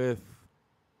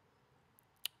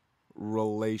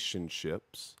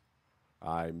relationships,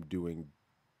 I'm doing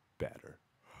better.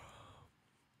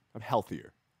 I'm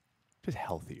healthier. Just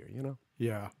healthier, you know?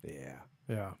 Yeah. Yeah.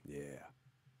 Yeah. Yeah.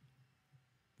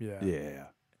 Yeah. Yeah.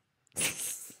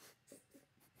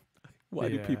 Why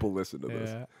do people listen to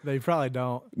this? They probably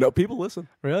don't. No, people listen.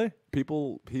 Really?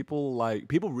 People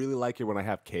really like it when I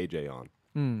have KJ on.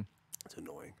 Mm. It's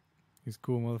annoying. He's a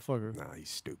cool motherfucker. Nah, he's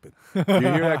stupid. You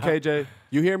hear that, KJ?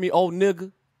 You hear me, old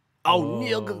nigga? Oh,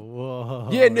 nigga. Whoa.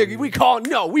 Yeah, nigga, we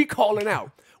calling out. We calling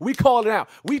out. We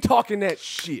talking that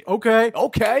shit. Okay.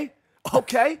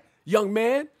 Young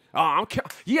man.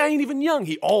 He ain't even young.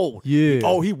 He old. Yeah.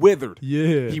 He withered.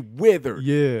 Yeah. He withered.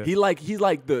 Yeah. He like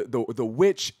the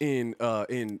witch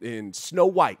in Snow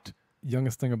White.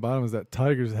 Youngest thing about him is that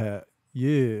tiger's hat.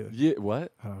 Yeah. Yeah.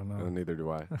 What? I don't know. Neither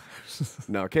do I.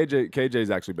 No, KJ's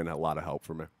actually been a lot of help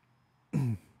for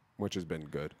me, which has been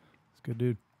good. He's a good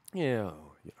dude. Yeah.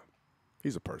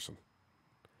 He's a person.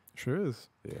 Sure is.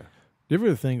 Yeah. Do you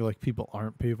ever think like people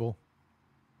aren't people?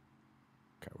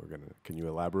 Okay, can you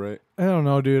elaborate? I don't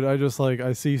know, dude.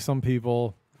 I see some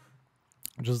people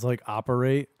just like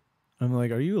operate. I'm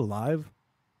like, are you alive?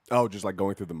 Oh, just like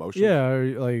going through the motions? Yeah,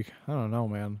 I don't know,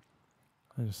 man.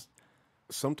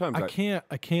 Sometimes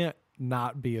I can't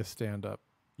not be a stand-up.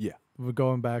 Yeah. But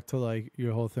going back to like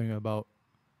your whole thing about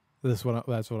that's what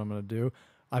I'm gonna do.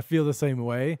 I feel the same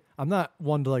way. I'm not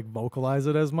one to like vocalize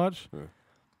it as much,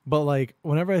 but like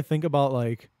whenever I think about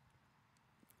like.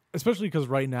 Especially because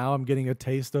right now I'm getting a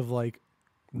taste of like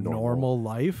normal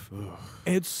life. Ugh.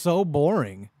 It's so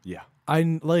boring. Yeah.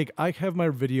 I have my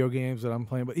video games that I'm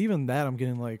playing, but even that I'm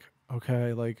getting like,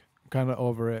 okay, like I'm kind of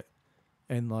over it.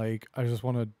 And like, I just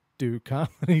want to do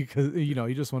comedy because, you know,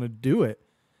 you just want to do it.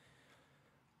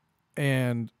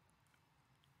 And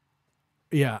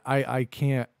yeah, I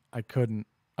couldn't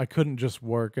just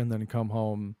work and then come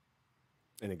home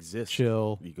and exist.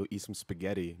 Chill. You go eat some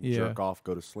spaghetti, jerk off,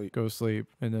 go to sleep. Go sleep,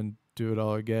 and then do it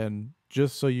all again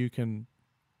just so you can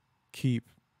keep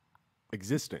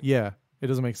existing. Yeah, it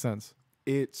doesn't make sense.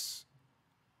 That's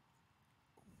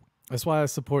why I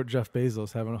support Jeff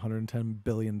Bezos having $110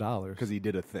 billion. Because he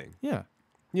did a thing. Yeah.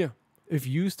 Yeah. If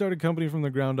you start a company from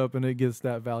the ground up and it gets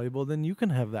that valuable, then you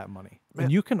can have that money. Man,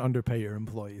 and you can underpay your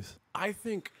employees. I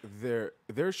think there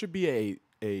should be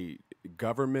a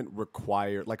government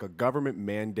required, like a government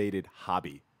mandated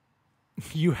hobby.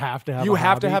 You have to have. You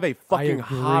have to have a fucking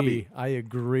hobby. I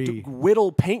agree.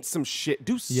 Whittle, paint some shit,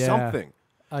 do something.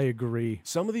 I agree.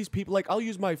 Some of these people, like I'll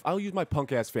use my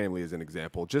punk ass family as an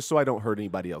example, just so I don't hurt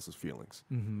anybody else's feelings.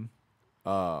 Mm-hmm.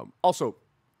 Also,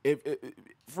 if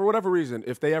for whatever reason,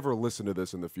 if they ever listen to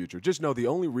this in the future, just know the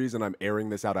only reason I'm airing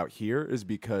this out here is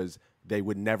because they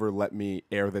would never let me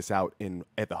air this out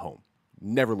at the home.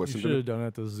 Never listen You to should me. have done it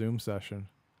at the Zoom session.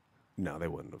 No, they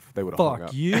wouldn't have. They would have hung Fuck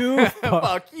up. you.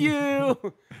 Fuck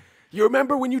you. You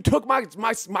remember when you took my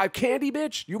candy,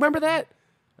 bitch? You remember that?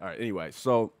 All right. Anyway,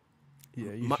 so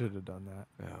Yeah, you should have done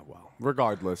that. well,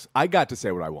 regardless, I got to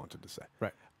say what I wanted to say.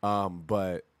 Right.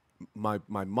 But my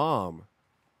mom,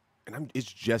 and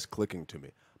it's just clicking to me.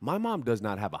 My mom does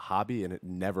not have a hobby, and it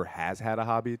never has had a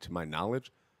hobby, to my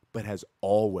knowledge, but has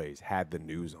always had the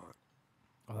news on.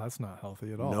 Oh, that's not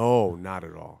healthy at all. No, not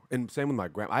at all. And same with my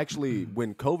grandma. Actually,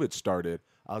 when COVID started,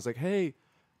 I was like, hey,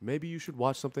 maybe you should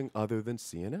watch something other than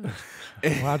CNN.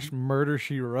 Watch Murder,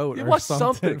 She Wrote You or watch something.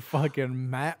 something. Fucking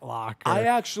Matlock. Or I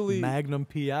actually... Magnum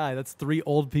PI. That's 3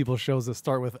 old people shows that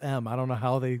start with M. I don't know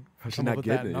how they come not up with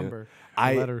that getting it yet.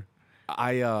 number.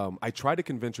 I tried to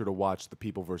convince her to watch The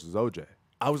People versus OJ.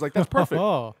 I was like, that's perfect.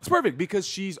 Oh. It's perfect because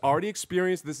she's already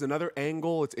experienced this is another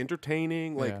angle. It's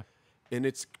entertaining, and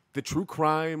it's the true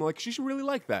crime. Like, she should really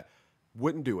like that.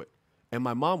 Wouldn't do it. And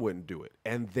my mom wouldn't do it.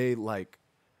 And they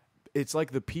it's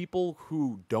like the people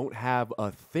who don't have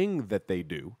a thing that they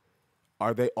do,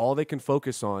 all they can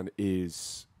focus on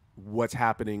is what's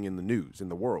happening in the news, in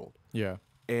the world. Yeah.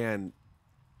 And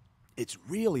it's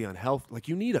really unhealthy. Like,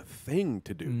 you need a thing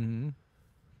to do. Mm-hmm.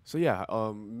 So yeah, That's why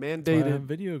I mandated have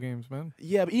video games, man.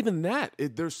 Yeah, but even that,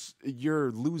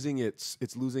 you're losing it's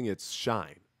losing its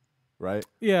shine, right?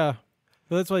 Yeah.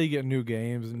 But that's why you get new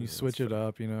games and you switch it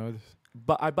up, you know.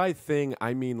 But by thing,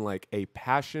 I mean like a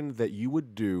passion that you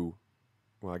would do.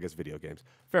 Well, I guess video games.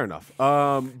 Fair enough.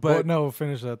 But well, no,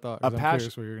 finish that thought. 'Cause I'm passion-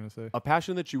 curious what you're gonna say. a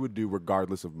passion that you would do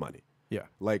regardless of money. Yeah.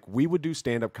 Like, we would do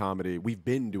stand-up comedy. We've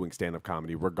been doing stand-up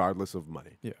comedy regardless of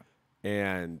money. Yeah.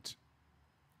 And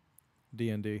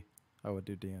D&D. I would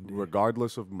do D&D.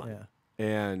 regardless of money. Yeah.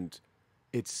 And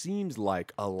it seems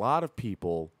like a lot of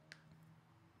people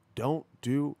don't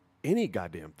do any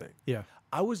goddamn thing. Yeah.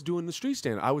 I was doing the street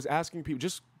stand. I was asking people,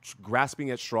 just grasping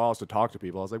at straws to talk to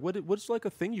people. I was like, what's like a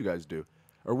thing you guys do?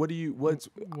 Or what's,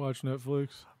 Watch Netflix.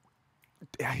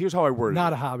 here's how I word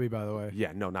Not it. a hobby, by the way.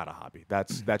 Yeah, no, not a hobby.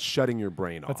 That's shutting your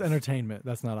brain off. That's entertainment.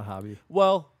 That's not a hobby.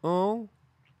 Well,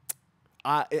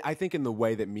 I think in the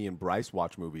way that me and Bryce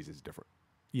watch movies is different.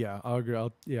 Yeah, I'll agree.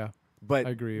 But I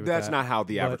agree with that's that. not how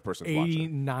the average person's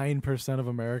watching. 89% of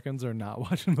Americans are not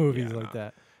watching movies Yeah, like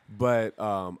that. But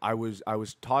I was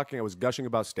gushing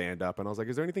about stand up, and I was like,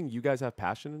 "Is there anything you guys have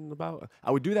passion about?" I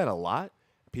would do that a lot.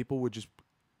 People would just,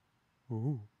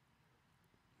 ooh,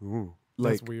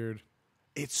 like, That's weird.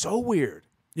 it's so weird.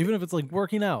 Even if it's like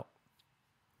working out,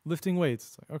 lifting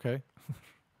weights. It's like, okay.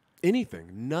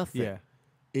 Anything, nothing. Yeah.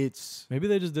 It's. Maybe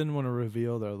they just didn't want to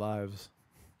reveal their lives.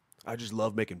 I just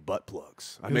love making butt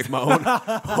plugs. I make my own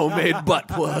homemade butt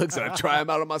plugs, and I try them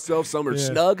out on myself. Some are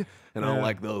snug, and I don't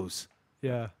like those.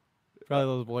 Yeah. Probably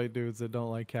those white dudes that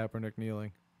don't like Kaepernick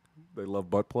kneeling. They love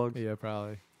butt plugs. Yeah,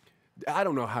 probably. I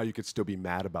don't know how you could still be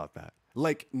mad about that.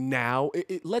 Like, now,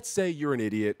 let's say you're an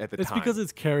idiot at the time. It's because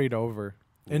it's carried over.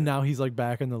 And now he's like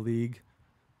back in the league.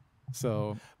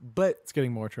 So But it's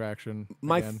getting more traction.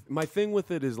 my again. my thing with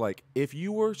it is, like, if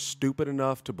you were stupid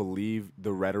enough to believe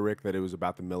the rhetoric that it was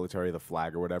about the military, the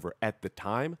flag, or whatever at the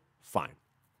time, fine.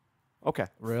 Okay.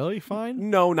 Really? Fine?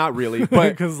 No, not really. But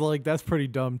Because like that's pretty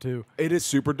dumb too. it is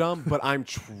super dumb. But I'm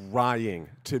trying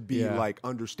to be Yeah. like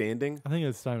understanding. I think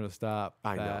it's time to stop.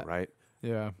 I know, that. right?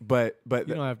 Yeah. But You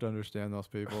don't have to understand those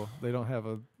people. They don't have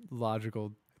a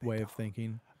logical way of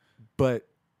thinking. But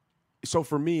so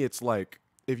for me, it's like,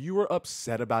 if you were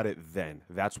upset about it then,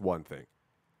 that's one thing.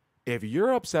 If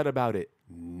you're upset about it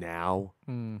now,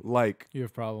 like, You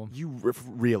have problems. you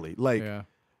really, like, Yeah.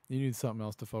 You need something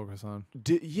else to focus on.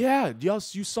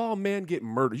 you saw a man get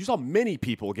murdered. You saw many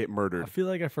people get I murdered. feel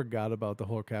like I forgot about the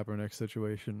whole Kaepernick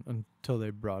situation until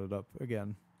they brought it up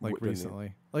again, like What do you mean?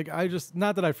 recently. Like I just,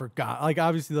 not that I forgot. Like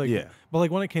obviously, like, Yeah. but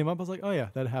like when it came up, I was like, oh yeah,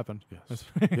 that happened. Yes.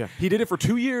 Yeah, he did it for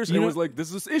 2 years, and You it know- was like, this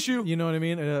is this issue. You know what I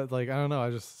mean? And, like I don't know.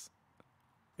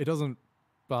 It doesn't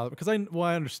bother because I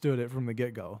understood it from the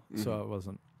get go, so I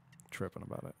wasn't tripping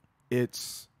about it.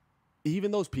 It's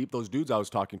even those dudes I was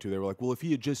talking to. They were like, well, if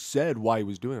he had just said why he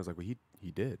was doing it, I was like, well,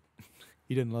 he did.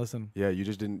 He didn't listen. Yeah, you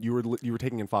just didn't. You were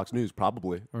taking in Fox News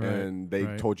probably, Right, and they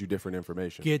right. told you different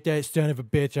information. Get that son of a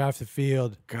bitch off the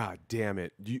field. God damn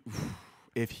it!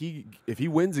 If he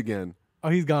wins again, Oh,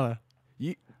 he's gonna.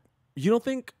 you don't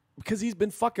think, because he's been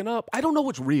fucking up? I don't know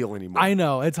what's real anymore. I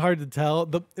know it's hard to tell.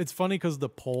 It's funny because the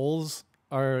polls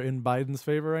are in Biden's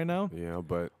favor right now, Yeah,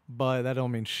 but but that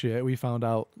don't mean shit. We found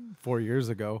out 4 years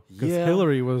ago because Yeah.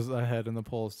 Hillary was ahead in the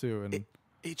polls too, and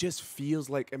it just feels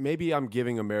like, maybe I'm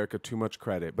giving America too much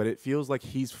credit, but it feels like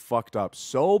he's fucked up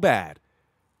so bad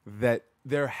that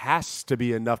there has to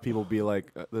be enough people be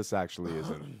like, this actually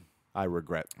isn't. I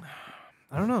regret.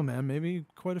 I don't know, man. Maybe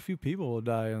quite a few people will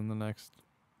die in the next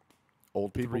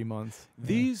old people 3 months.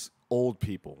 These old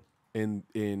people in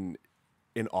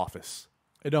office,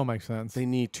 It don't make sense. they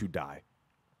need to die.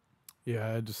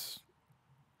 Yeah, I just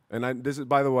And this is,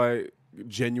 by the way,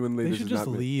 genuinely, they this should is just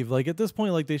not me. leave. Like at this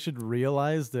point, like they should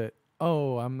realize that.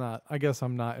 Oh, I guess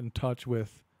I'm not in touch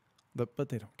with but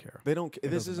they don't care. They don't. It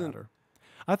This doesn't isn't. matter.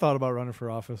 I thought about running for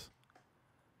office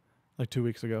like 2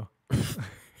 weeks ago.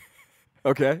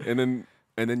 Okay, and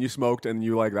then you smoked, and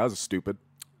you like, that was stupid.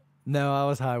 No, I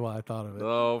was high while I thought of it.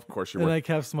 Oh, of course you And were. I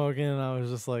kept smoking, and I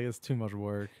was just like, it's too much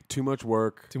work, Too much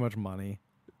work. too much money.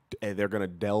 And they're gonna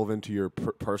delve into your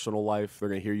personal life. They're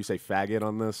gonna hear you say faggot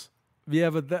on this.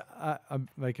 Yeah, but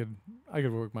I could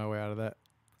work my way out of that.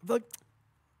 Look,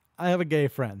 I have a gay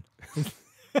friend.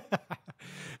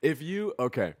 If you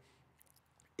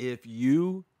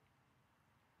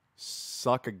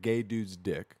suck a gay dude's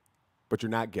dick, but you're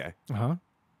not gay,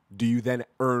 do you then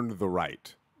earn the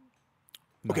right?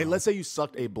 No. Okay, let's say you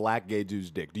sucked a black gay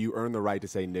dude's dick. Do you earn the right to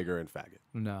say nigger and faggot?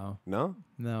 No, No?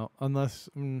 unless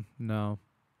no.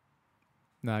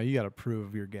 No, you got to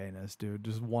prove your gayness, dude.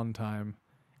 Just one time.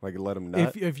 Like let him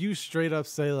nut? If you straight up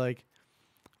say like,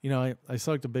 I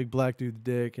sucked a big black dude's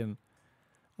dick and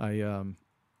I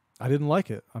didn't like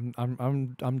it.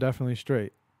 I'm definitely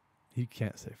straight. He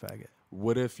can't say faggot.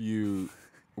 What if you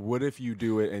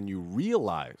do it and you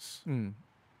realize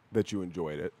that you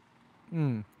enjoyed it?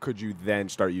 Could you then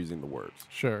start using the words?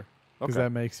 Sure, because Okay.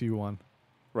 that makes you one.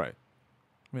 Right.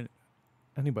 I mean,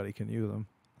 anybody can use them.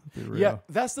 Let's be real. Yeah,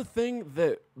 that's the thing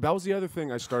that was the other thing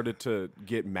I started to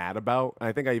get mad about.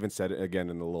 I think I even said it again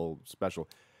in the little special.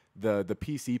 The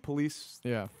PC police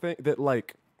Yeah. thing that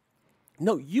like,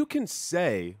 no, you can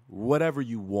say whatever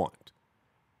you want.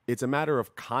 It's a matter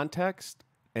of context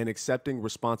and accepting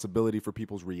responsibility for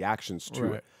people's reactions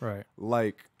to it. Right.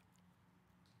 Like,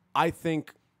 I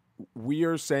think we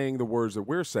are saying the words that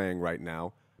we're saying right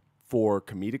now for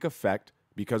comedic effect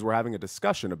because we're having a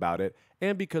discussion about it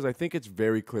and because I think it's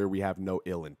very clear we have no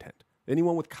ill intent.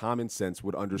 Anyone with common sense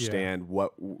would understand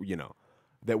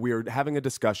that we are having a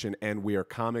discussion and we are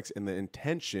comics and the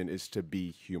intention is to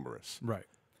be humorous. Right.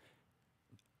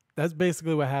 That's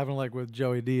basically what happened like with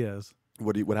Joey Diaz.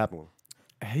 What happened with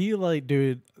him? He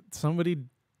dude, somebody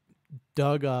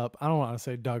dug up, I don't want to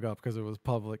say dug up because it was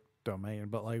public domain,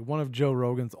 but like one of Joe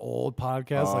Rogan's old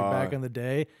podcasts like back in the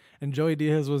day, and Joey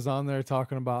Diaz was on there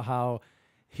talking about how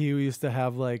he used to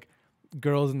have like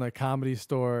girls in the Comedy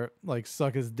Store like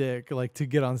suck his dick like to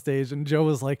get on stage, and Joe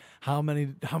was like, how many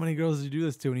girls did you do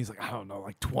this to? And he's like, I don't know,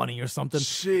 like 20 or something.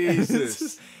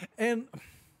 Jesus. and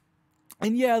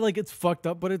yeah, like it's fucked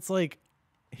up, but it's like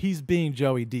he's being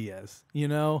Joey Diaz,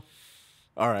 All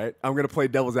right, I'm going to play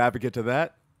devil's advocate to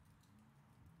that.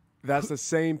 That's the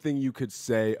same thing you could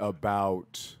say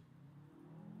about,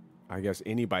 I guess,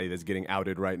 anybody that's getting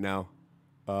outed right now.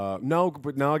 No,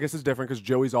 I guess it's different because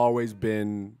Joey's always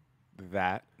been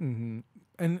that. Mm-hmm.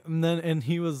 And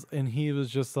he was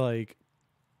just like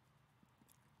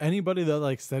anybody that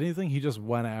like said anything, he just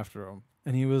went after him,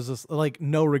 and he was just like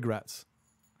no regrets.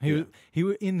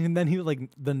 And then he like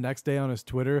the next day on his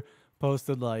Twitter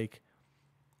posted like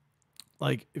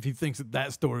if he thinks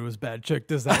that story was bad, check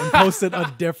this out, and posted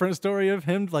a different story of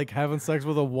him like having sex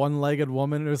with a one-legged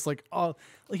woman. And it's like, oh,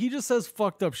 like he just says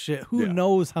fucked up shit. Who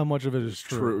knows how much of it is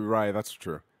true? Right, that's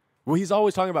true. Well, he's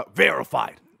always talking about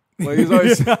verified. Like he's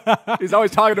always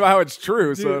talking about how it's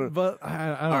true. Dude, so, but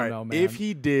I don't know, man. If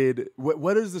he did,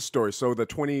 what is the story? So the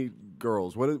 20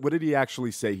 girls, what did he actually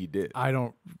say he did? I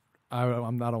don't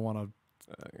want to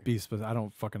be specific. I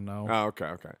don't fucking know. Oh,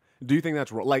 okay. Do you think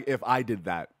that's wrong? Like if I did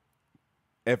that,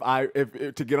 if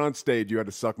to get on stage you had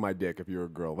to suck my dick if you're a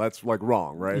girl, that's like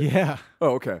wrong, right? Yeah.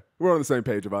 Oh, okay. We're on the same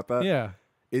page about that. Yeah.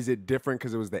 Is it different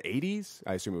because it was the 80s?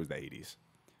 I assume it was the 80s.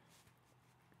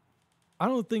 I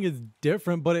don't think it's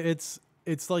different, but it's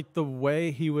like the way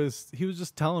he was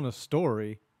just telling a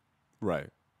story. Right.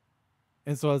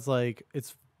 And so it's like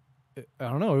I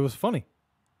don't know, it was funny.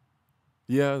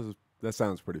 Yeah, that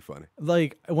sounds pretty funny.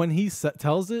 Like when he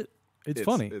tells it, it's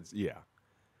funny. Yeah.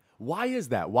 Why is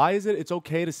that? Why is it it's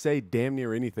okay to say damn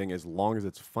near anything as long as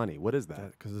it's funny? What is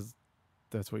that? Because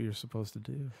that's what you're supposed to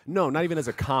do. No, not even as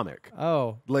a comic.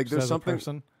 Oh, like there's something.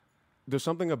 Person? There's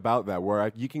something about that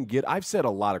where you can get. I've said a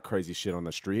lot of crazy shit on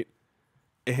the street,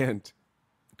 and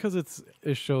because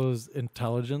it shows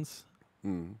intelligence.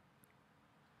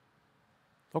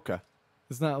 Okay.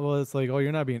 It's not. Well, it's like, oh,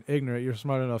 you're not being ignorant. You're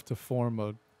smart enough to form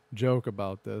a joke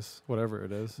about this, whatever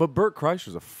it is. But Bert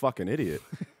Kreischer's a fucking idiot,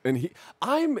 and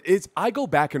I go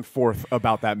back and forth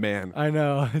about that man. I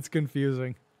know, it's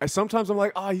confusing. Sometimes I'm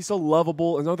like, he's so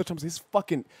lovable, and other times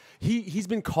he's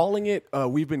been calling it.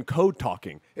 We've been code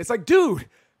talking. It's like, dude,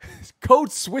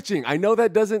 code switching. I know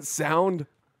that doesn't sound.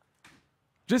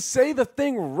 Just say the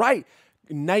thing right.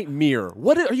 Nightmare.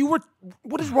 What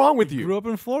is wrong with you? Grew up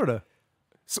in Florida.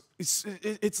 So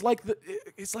it's like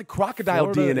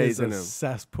crocodile Florida DNA's is in a him.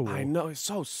 cesspool. I know, it's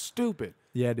so stupid.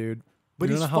 Yeah, dude. But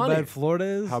you he's know how funny. bad Florida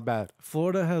is? How bad?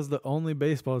 Florida has the only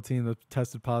baseball team that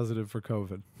tested positive for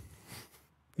COVID.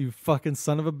 You fucking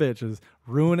son of a bitches.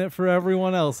 Ruin it for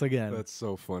everyone else again. That's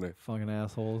so funny. Fucking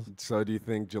assholes. So do you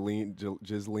think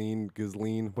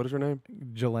Ghislaine, what is her name?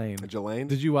 Jelaine.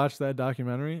 Did you watch that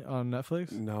documentary on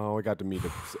Netflix? No, it got me.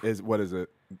 What is it?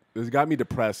 It got me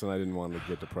depressed, and I didn't want to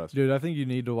get depressed. Dude, I think you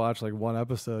need to watch like one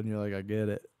episode, and you're like, I get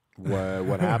it.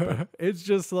 What happened? It's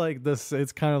just like this.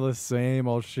 It's kind of the same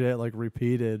old shit, like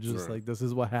repeated. Just Sure. like, this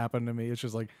is what happened to me. It's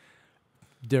just like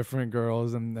different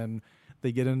girls, and then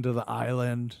they get into the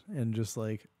island, and just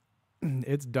like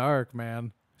it's dark,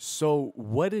 man. So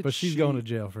what did? But she's going to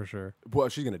jail for sure. Well,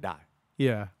 she's gonna die.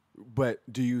 Yeah. But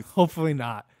do you? Hopefully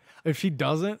not. If she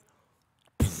doesn't,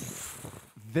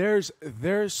 There's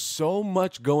so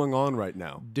much going on right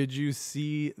now. did you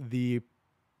see the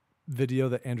video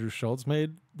that Andrew Schultz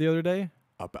made the other day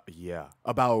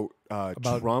About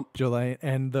Trump. Jelaine,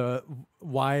 and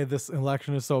why this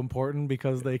election is so important?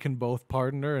 Because they can both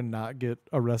pardon her and not get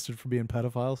arrested for being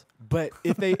pedophiles. But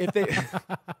if they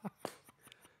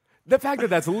the fact that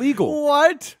that's legal.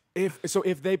 What? If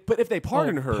they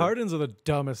pardon her, Pardons are the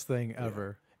dumbest thing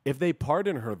ever. if they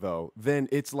pardon her though, then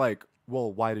it's like,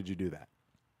 well, why did you do that?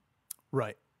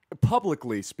 Right.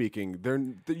 Publicly speaking,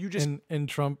 you just And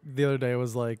Trump the other day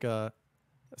was like,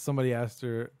 somebody asked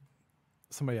him,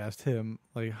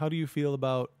 like, how do you feel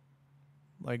about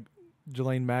like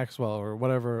Ghislaine Maxwell or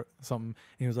whatever, something. And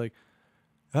he was like,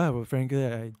 well,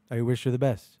 frankly, I wish her the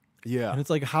best. yeah. And it's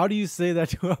like, how do you say that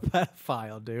to a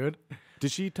pedophile, dude?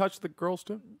 Did she touch the girls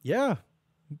too? Yeah.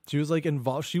 She was like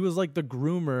involved. She was like the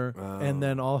groomer, and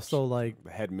then also like,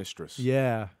 The headmistress.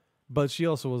 yeah. But she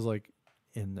also was like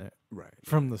in there. Right.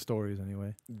 From the stories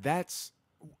anyway.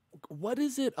 What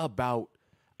is it about?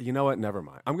 You know what? Never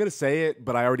mind. I'm going to say it,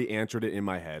 but I already answered it in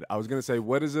my head. I was going to say,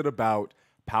 what is it about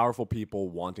powerful people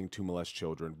wanting to molest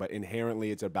children? But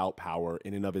inherently, it's about power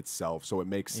in and of itself. So it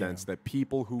makes sense that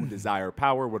people who desire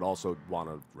power would also want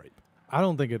to rape. I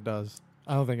don't think it does.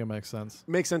 I don't think it makes sense.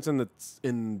 Makes sense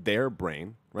in their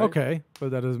brain, right? Okay,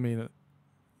 but that doesn't mean it.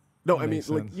 No, I mean, makes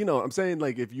like, sense. you know, I'm saying,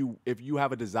 like, if you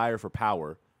have a desire for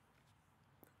power,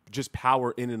 just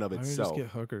power in and of Why don't you itself. just get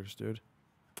hookers, dude?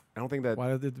 I don't think that. Why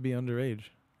did it have to be underage?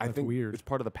 I That's think weird. it's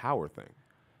part of the power thing.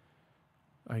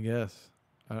 I guess.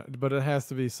 But it has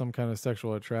to be some kind of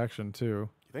sexual attraction too. You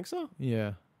think so?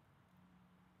 Yeah.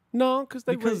 No,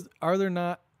 because Are there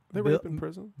not they rape in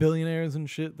prison. billionaires and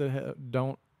shit that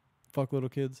don't fuck little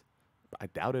kids? I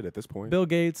doubt it at this point. Bill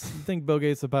Gates. You think Bill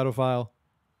Gates a pedophile?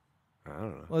 I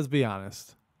don't know. Let's be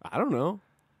honest. I don't know.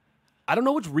 I don't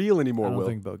know what's real anymore. I don't Will.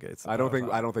 think Bill Gates. I don't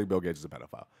think Bill Gates is a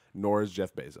pedophile. Nor is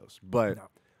Jeff Bezos. But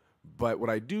what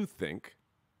I do think.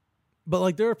 But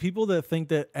like, there are people that think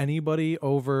that anybody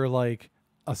over like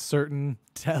a certain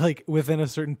like within a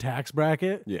certain tax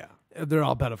bracket, Yeah. they're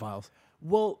all pedophiles.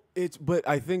 Well, but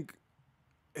I think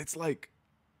it's like,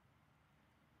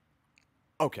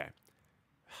 okay,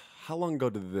 how long ago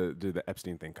did the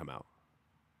Epstein thing come out?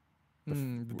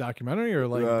 The documentary or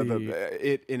like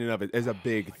It in and of it is a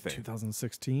big thing.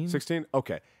 2016, 16?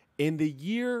 Okay. In the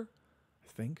year I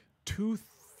think.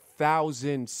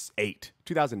 2008,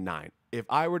 2009, if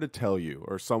I were to tell you,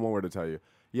 or someone were to tell you,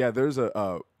 yeah, there's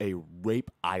a rape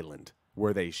island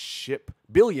where they ship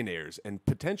billionaires and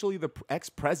potentially the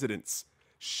ex-presidents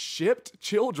shipped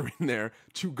children there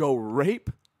to go rape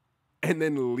and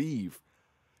then leave,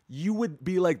 you would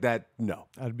be like that. No.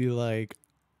 I'd be like,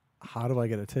 how do I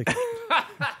get a ticket?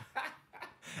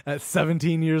 At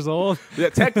 17 years old? Yeah,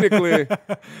 technically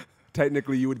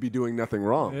you would be doing nothing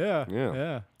wrong.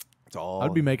 Yeah. It's all.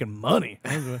 I'd be making money.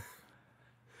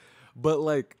 But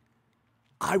like,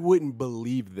 I wouldn't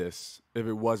believe this if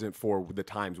it wasn't for the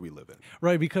times we live in.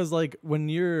 Right, because like when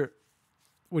you're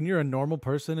a normal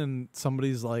person and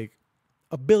somebody's like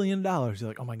 $1 billion, you're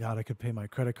like, oh my God, I could pay my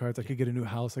credit cards, I could get a new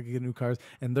house, I could get new cars,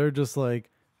 and they're just like,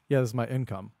 yeah, this is my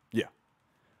income. Yeah.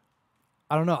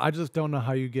 I don't know. I just don't know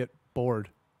how you get bored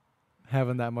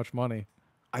having that much money.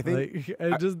 I think like,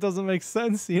 it just doesn't make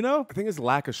sense, you know? I think it's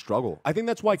lack of struggle. I think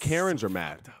that's why Karens are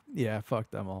mad. Yeah, fuck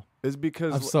them all. Is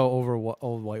because I'm so over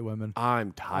old white women.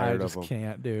 I'm tired I of just them.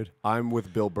 can't, dude. I'm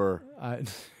with Bill Burr.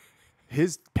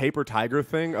 his paper tiger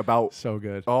thing about So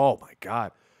good. oh my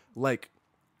god, like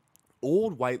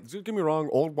old white. Don't get me wrong,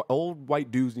 old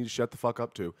white dudes need to shut the fuck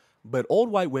up too. But old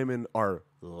white women are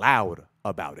loud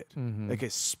about it, like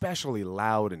especially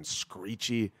loud and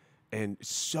screechy and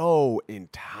so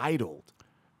entitled.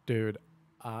 Dude,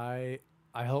 I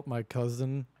helped my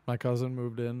cousin. My cousin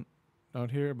moved in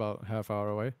out here about half hour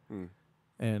away,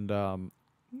 and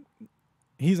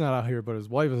he's not out here, but his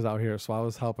wife is out here. So I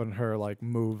was helping her like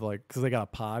move, like because they got a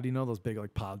pod, you know, those big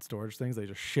like pod storage things. They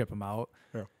just ship them out.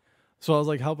 Yeah. So I was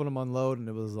like helping them unload, and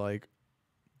it was like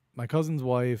my cousin's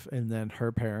wife and then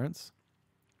her parents,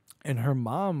 and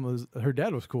her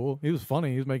dad was cool. He was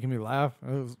funny. He was making me laugh.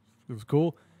 It was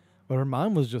cool, but her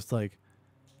mom was just like,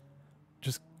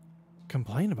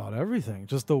 complain about everything,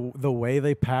 just the way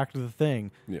they packed the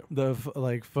thing,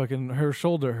 like fucking her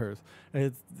shoulder hurts,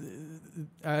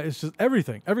 it's just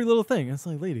everything, every little thing. It's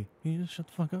like, lady, can you just shut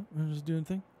the fuck up and just do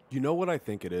anything? You know what I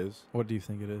think it is? What do you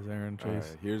think it is, Aaron?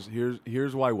 Chase?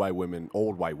 Here's why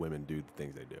old white women do the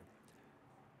things they do.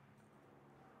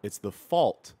 It's the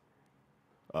fault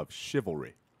of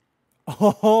chivalry.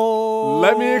 Oh,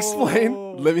 Let me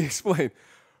explain.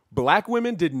 Black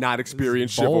women did not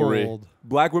experience chivalry.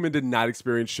 Black women did not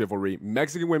experience chivalry.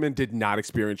 Mexican women did not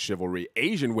experience chivalry.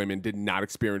 Asian women did not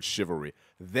experience chivalry.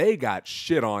 They got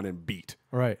shit on and beat.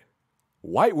 Right.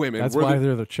 White women. That's why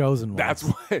they're the chosen ones.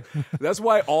 That's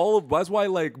why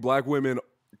like black women,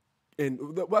 and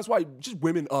that's why just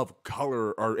women of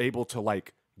color are able to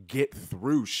like get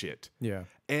through shit. Yeah.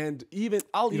 And even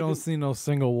you don't see no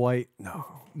single white You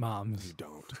moms.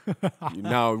 don't.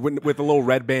 No, with the little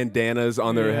red bandanas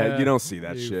on their head, you don't see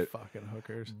that shit. Fucking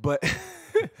hookers. But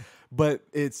but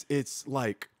it's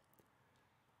like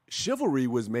chivalry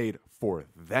was made for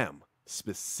them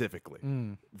specifically.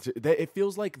 It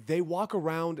feels like they walk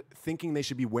around thinking they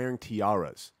should be wearing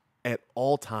tiaras at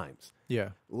all times. Yeah.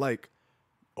 Like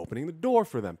opening the door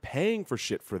for them, paying for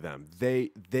shit for them.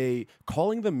 They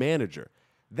calling the manager.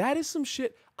 That is some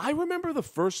shit. I remember the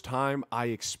first time I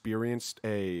experienced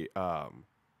a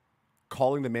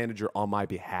calling the manager on my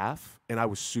behalf, and I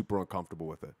was super uncomfortable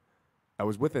with it. I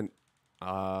was with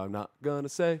I'm not gonna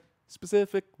say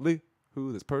specifically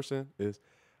who this person is.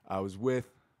 I was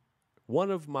with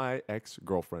one of my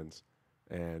ex-girlfriends,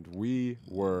 and we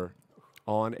were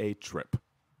on a trip.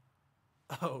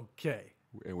 Okay.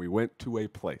 And we went to a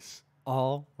place.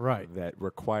 All right. That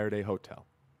required a hotel.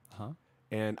 Huh?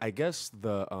 And I guess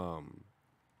God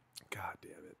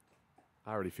damn it.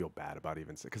 I already feel bad about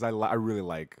even saying, because I really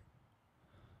like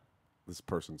this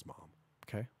person's mom.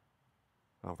 Okay.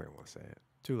 I don't think I want to say it.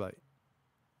 Too late.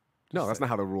 No, that's not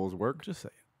how the rules work. Just say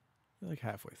it. You're like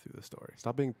halfway through the story.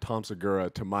 Stop being Tom Segura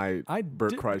to my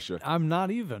Bert Kreischer. I'm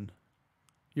not even.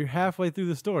 You're halfway through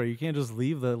the story. You can't just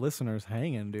leave the listeners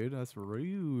hanging, dude. That's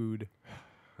rude.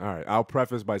 All right. I'll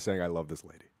preface by saying I love this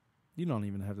lady. You don't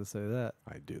even have to say that.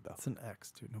 I do, though. It's an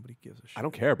ex, dude. Nobody gives a shit. I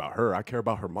don't care about her. I care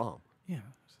about her mom. Yeah.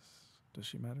 Does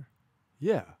she matter?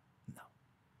 Yeah. No.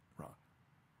 Wrong.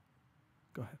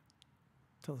 Go ahead.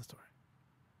 Tell the story.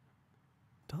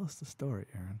 Tell us the story,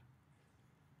 Aaron.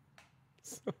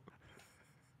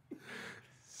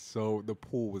 So the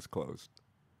pool was closed.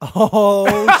 Oh,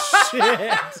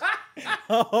 shit.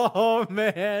 Oh,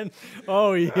 man.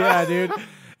 Oh, yeah, dude.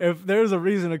 If there's a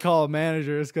reason to call a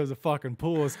manager, it's because the fucking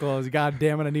pool is closed. God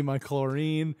damn it, I need my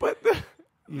chlorine. But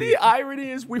the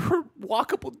irony is we were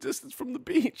walkable distance from the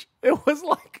beach. It was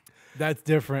like... That's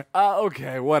different.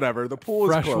 Okay, whatever. The pool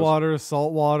is closed. Fresh water,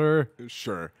 salt water.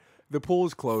 Sure. The pool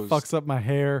is closed. Fucks up my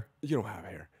hair. You don't have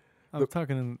hair. I'm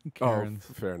talking in Karen's.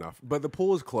 Oh, fair enough. But the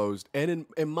pool is closed. And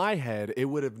in my head, it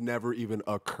would have never even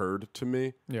occurred to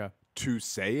me to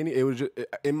say any. It was just,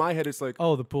 in my head, it's like,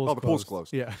 the pool's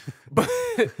closed. Yeah. But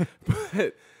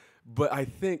I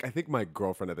think my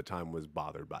girlfriend at the time was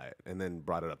bothered by it and then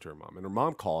brought it up to her mom. And her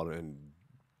mom called and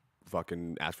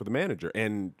fucking asked for the manager.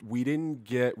 And we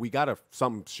got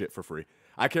some shit for free.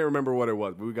 I can't remember what it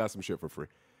was, but we got some shit for free.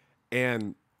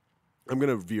 And I'm going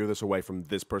to veer this away from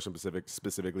this person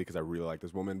specifically because I really like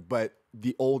this woman. But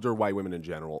the older white women in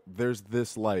general, there's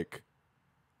this like,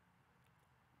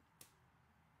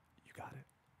 you got it.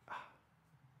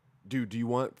 Dude, do you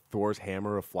want Thor's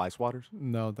hammer of fly swatters?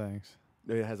 No, thanks.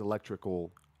 It has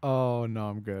electrical. Oh, no,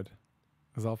 I'm good.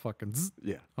 Because I'll fucking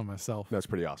on myself. That's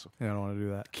pretty awesome. Yeah, I don't want to do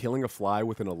that. Killing a fly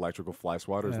with an electrical fly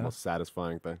swatter is the most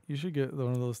satisfying thing. You should get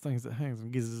one of those things that hangs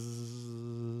and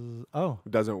gizzz. Oh.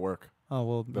 It doesn't work. Oh,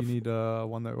 well, you need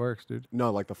one that works, dude.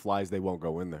 No, like the flies, they won't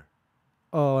go in there.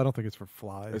 Oh, I don't think it's for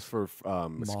flies. It's for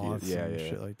mosquitoes. Moths Yeah, and yeah.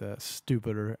 shit like that.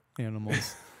 Stupider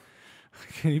animals.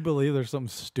 Can you believe there's something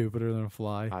stupider than a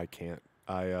fly? I can't.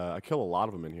 I kill a lot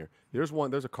of them in here. There's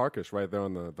one. There's a carcass right there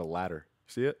on the ladder.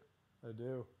 See it? I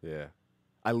do. Yeah.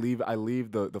 I leave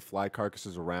the fly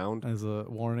carcasses around. As a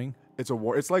warning. It's a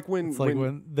war. It's like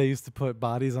when they used to put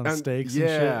bodies on steaks yeah,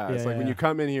 and shit. Yeah, it's like when you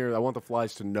come in here, I want the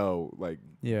flies to know, like,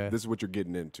 yeah, this is what you're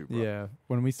getting into, bro. Yeah.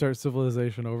 When we start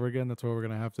civilization over again, that's what we're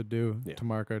going to have to do Yeah. to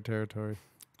mark our territory.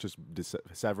 Just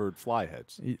severed fly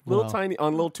heads. Well. Tiny,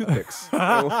 on little toothpicks. People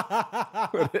are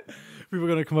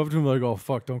going to come up to him like, oh,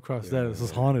 fuck, don't cross that. This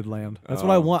is haunted land. That's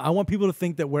what I want. I want people to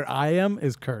think that where I am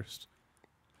is cursed.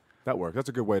 That works. That's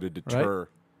a good way to deter. Right?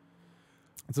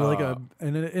 So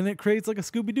and it creates like a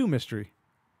Scooby-Doo mystery.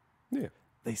 Yeah.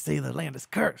 They say the land is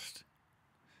cursed.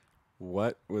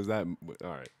 What was that?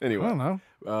 All right. Anyway. I don't know.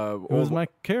 It was my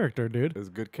character, dude. It was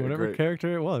a good Whatever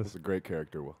character it was. It's a great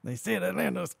character. Well, they say the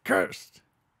land is cursed.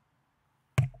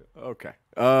 Okay.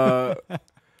 But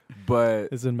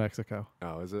it's in Mexico.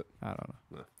 Oh, is it? I don't know.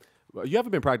 No. Well, you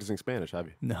haven't been practicing Spanish, have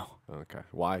you? No. Okay.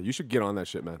 Why? You should get on that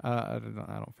shit, man. I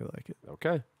don't feel like it.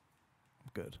 Okay. I'm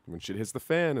good. When shit hits the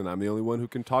fan, and I'm the only one who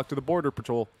can talk to the border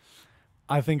patrol.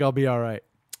 I think I'll be all right.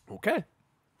 Okay.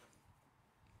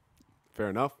 Fair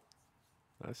enough.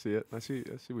 I see it. I see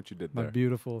what you did there. Your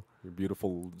beautiful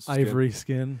skin. ivory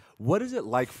skin. What is it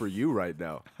like for you right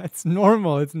now? It's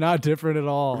normal. It's not different at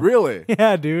all. Really?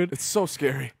 Yeah, dude. It's so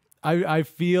scary. I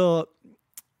feel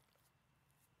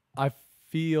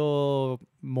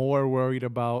more worried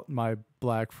about my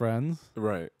black friends.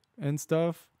 Right. And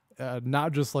stuff.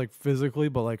 Not just like physically,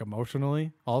 but like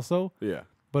emotionally also. Yeah.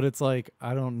 But it's like,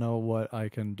 I don't know what I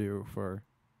can do for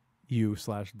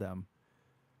you/them.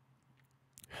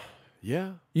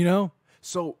 Yeah. You know?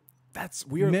 So that's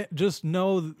weird. Just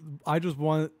know, I just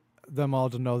want them all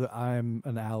to know that I'm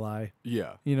an ally.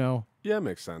 Yeah. You know? Yeah, it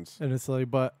makes sense. And it's like,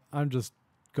 but I'm just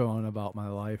going about my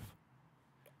life.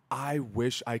 I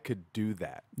wish I could do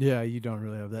that. Yeah, you don't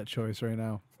really have that choice right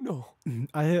now. No.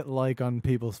 I hit like on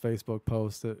people's Facebook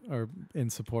posts that are in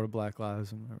support of Black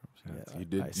Lives. And you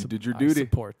did your duty. I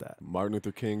support that. Martin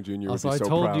Luther King Jr. Also, would be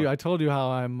so proud. I told you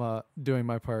how I'm doing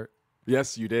my part.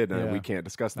 Yes, you did. We can't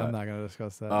discuss that. I'm not going to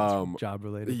discuss that. It's job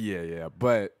related. Yeah.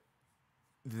 But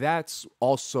that's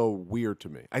also weird to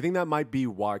me. I think that might be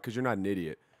why, because you're not an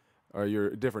idiot, or you're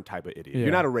a different type of idiot. Yeah.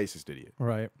 You're not a racist idiot.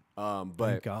 Right. But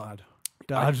thank God.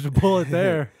 Dodged a bullet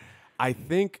there. I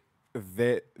think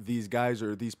that these guys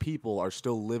or these people are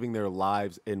still living their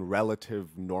lives in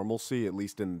relative normalcy, at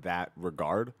least in that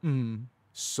regard. Mm.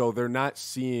 So they're not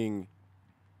seeing,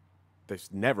 they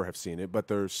never have seen it, but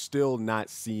they're still not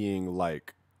seeing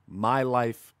like my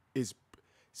life is,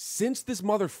 since this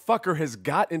motherfucker has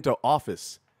got into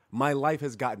office, my life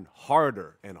has gotten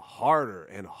harder and harder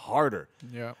and harder.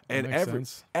 Yeah. And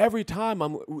every time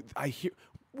I hear,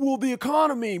 well, the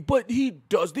economy, but he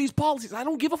does these policies. I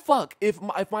don't give a fuck if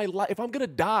I'm gonna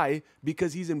die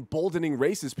because he's emboldening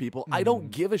racist people. I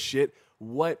don't give a shit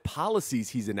what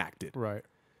policies he's enacted. Right.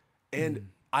 And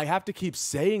I have to keep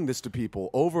saying this to people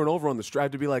over and over on the street. I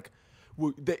have to be like,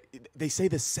 well, they say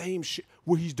the same shit.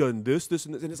 Well, he's done this, and this,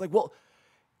 and it's like, well,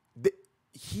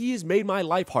 he has made my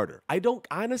life harder. I don't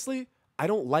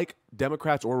like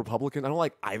Democrats or Republicans. I don't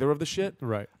like either of the shit.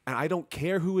 Right. And I don't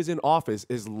care who is in office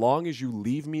as long as you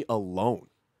leave me alone.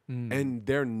 And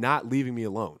they're not leaving me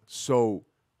alone. So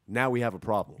now we have a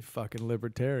problem. You fucking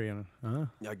libertarian. Huh?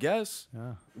 I guess.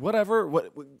 Yeah. Whatever.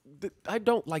 I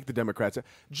don't like the Democrats.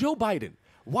 Joe Biden.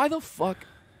 Why the fuck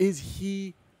is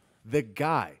he the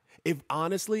guy? If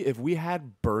we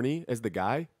had Bernie as the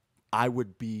guy, I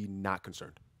would be not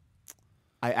concerned.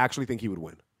 I actually think he would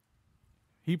win.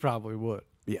 He probably would.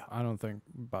 Yeah. I don't think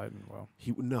Biden will.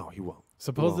 He won't.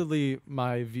 Supposedly,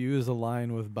 my views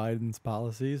align with Biden's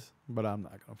policies, but I'm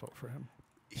not going to vote for him.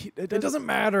 It doesn't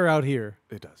matter out here.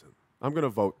 It doesn't. I'm going to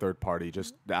vote third party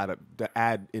just to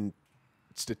add in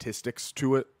statistics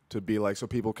to it to be like, so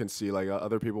people can see like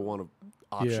other people want an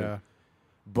option. Yeah.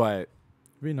 But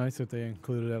it'd be nice if they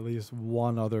included at least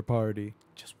one other party.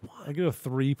 Just one. I get a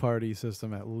 3-party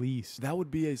system at least. That would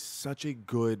be such a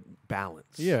good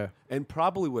balance. Yeah. And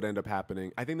probably would end up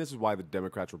happening. I think this is why the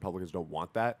Democrats, Republicans don't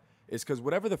want that. Is because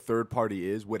whatever the third party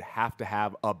is would have to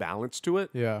have a balance to it.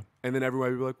 Yeah. And then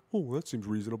everybody would be like, oh, that seems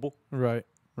reasonable. Right.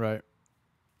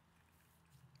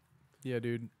 Yeah,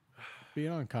 dude. Being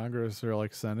on Congress or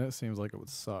like Senate seems like it would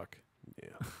suck.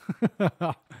 Yeah.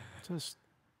 Just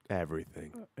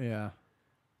everything. Yeah.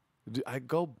 I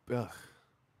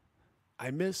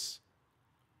miss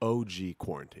OG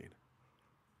quarantine.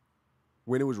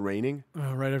 when it was raining.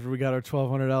 Right after we got our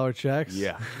 $1,200 checks.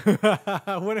 Yeah.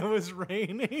 When it was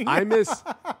raining. I miss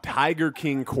Tiger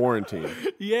King quarantine.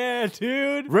 Yeah,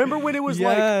 dude. Remember when it was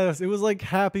yes, it was like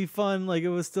happy fun. Like it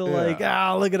was still like,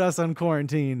 look at us on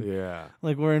quarantine. Yeah.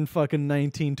 Like we're in fucking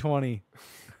 1920.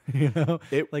 You know?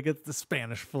 Like it's the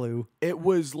Spanish flu. It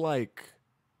was like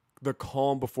the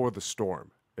calm before the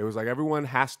storm. It was like everyone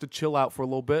has to chill out for a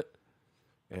little bit.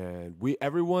 And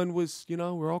everyone was,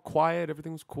 we're all quiet.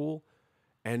 Everything was cool.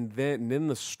 And then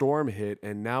the storm hit,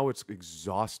 and now it's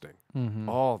exhausting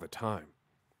all the time.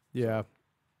 Yeah.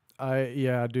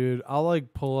 Dude. I'll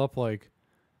like pull up like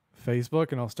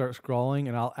Facebook and I'll start scrolling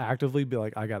and I'll actively be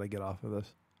like, I gotta get off of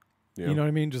this. Yeah. You know what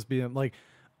I mean? Just being like,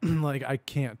 like I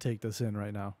can't take this in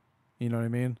right now. You know what I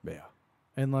mean? Yeah.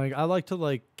 And like I like to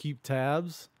like keep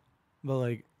tabs, but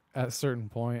like at a certain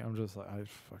point, I'm just like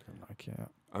I can't.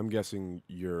 I'm guessing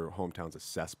your hometown's a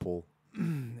cesspool.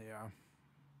 Yeah.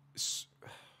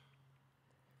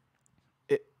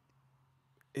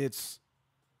 It's.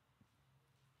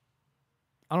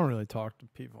 I don't really talk to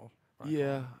people.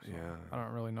 Yeah. I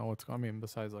don't really know what's going on. I mean,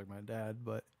 besides like my dad,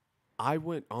 but I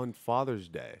went on Father's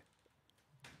Day.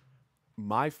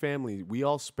 My family, we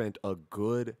all spent a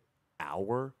good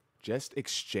hour just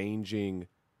exchanging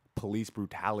police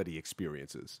brutality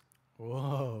experiences.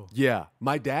 Whoa. Yeah.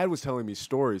 My dad was telling me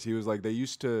stories. He was like, they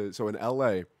used to, so in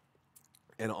LA,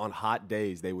 and on hot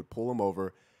days, they would pull them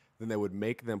over, then they would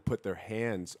make them put their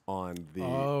hands on the.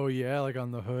 Oh, yeah, like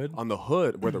on the hood? On the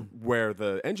hood where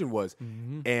the engine was.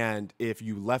 And if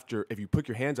you put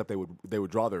your hands up, they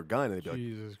would draw their gun and they'd be like,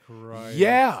 Jesus Christ.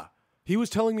 Yeah. He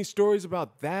was telling me stories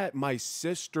about that. My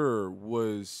sister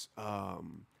was,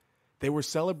 they were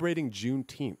celebrating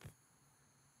Juneteenth.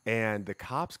 And the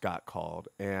cops got called,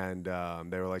 and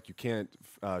they were like, you can't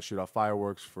shoot off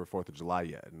fireworks for 4th of July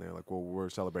yet. And they're like, well, we're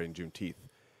celebrating Juneteenth.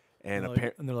 And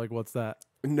they're like, what's that?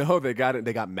 No, they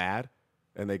got mad,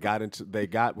 and they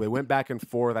went back and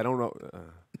forth. I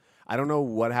don't know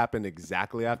what happened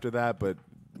exactly after that, but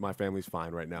my family's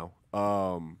fine right now.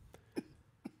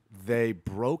 They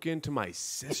broke into my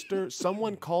sister.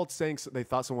 Someone called saying they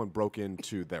thought someone broke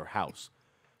into their house.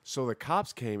 So the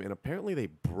cops came, and apparently they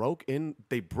broke in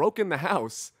the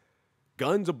house,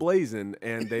 guns ablazing,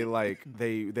 and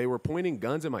they were pointing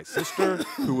guns at my sister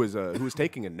who was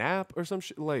taking a nap or some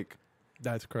shit. Like,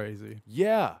 that's crazy.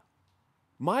 Yeah.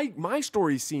 My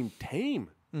stories seem tame.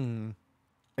 And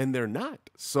they're not.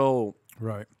 So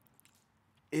right.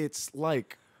 It's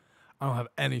like I don't have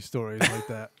any stories like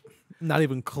that. Not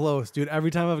even close, dude.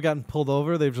 Every time I've gotten pulled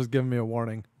over, they've just given me a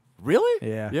warning. Really?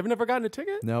 Yeah. You have never gotten a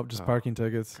ticket? Nope, just parking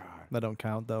tickets. God. That don't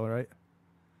count though, right?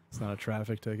 It's not a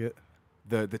traffic ticket.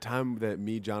 The time that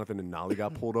me, Jonathan, and Nolly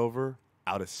got pulled over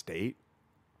out of state,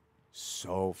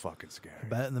 so fucking scary.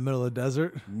 Bet in the middle of the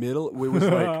desert. It was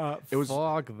like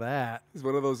fuck that. It's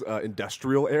one of those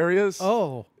industrial areas.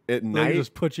 Oh, at night they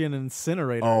just put you in an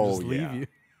incinerator and just leave you.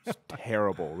 It's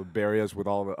terrible. The bury us with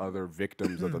all the other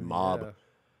victims of the mob.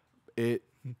 Yeah.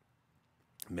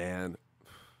 Man.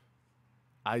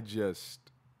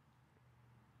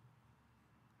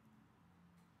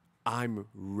 I'm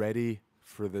ready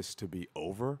for this to be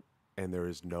over, and there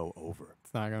is no over.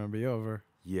 It's not going to be over.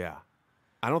 Yeah.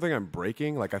 I don't think I'm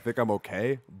breaking. Like, I think I'm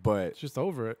okay, but... It's just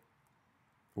over it.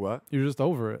 What? You're just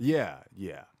over it. Yeah.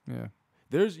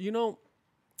 There's, have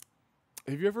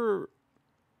you ever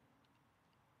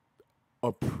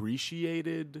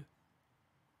appreciated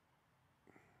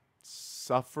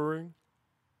suffering?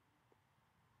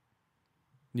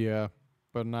 Yeah,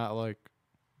 but not like...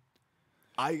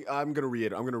 I'm gonna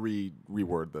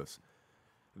reword this.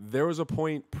 There was a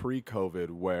point pre-COVID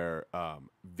where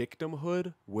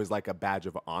victimhood was like a badge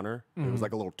of honor. It was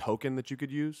like a little token that you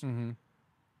could use. And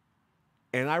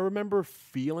I remember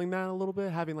feeling that a little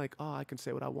bit, having like, oh, I can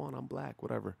say what I want. I'm black,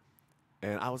 whatever.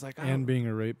 And I was like, and being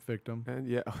a rape victim. And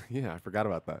yeah, I forgot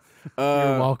about that.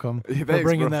 You're welcome for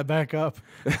bringing that back up.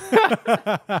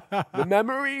 The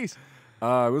memories.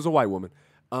 It was a white woman.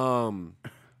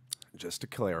 Just to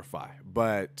clarify,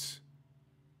 but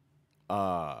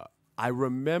I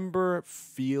remember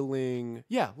feeling,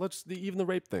 even the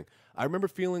rape thing. I remember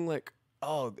feeling like,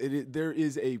 there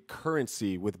is a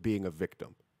currency with being a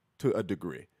victim to a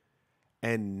degree.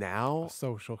 And now...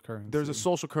 social currency. There's a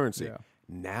social currency. Yeah.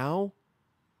 Now,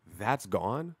 that's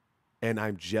gone, and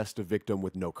I'm just a victim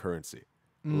with no currency.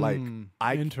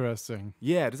 Interesting.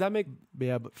 Yeah, does that make...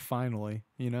 Yeah, but finally,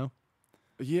 Yeah,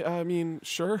 I mean,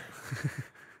 sure.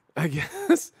 I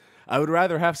guess. I would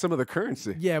rather have some of the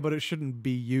currency. Yeah, but it shouldn't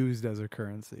be used as a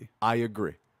currency. I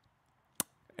agree.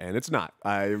 And it's not.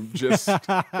 I'm just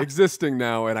existing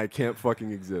now, and I can't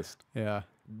fucking exist. Yeah.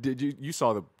 Did you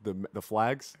saw the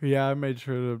flags? Yeah, I made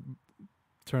sure to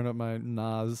turn up my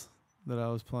Nas that I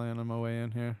was playing on my way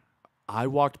in here. I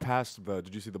walked past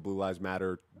did you see the Blue Lives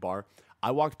Matter bar?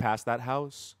 I walked past that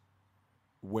house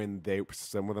when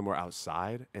some of them were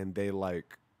outside, and they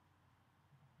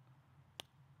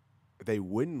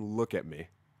wouldn't look at me.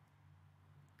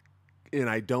 And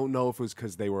I don't know if it was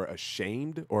because they were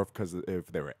ashamed or if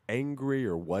they were angry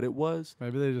or what it was.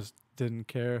 Maybe they just didn't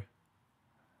care.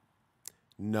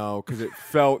 No, because it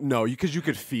felt because you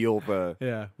could feel the.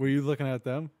 Yeah. Were you looking at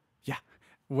them? Yeah.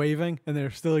 Waving, and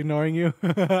they're still ignoring you?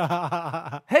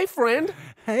 Hey, friend.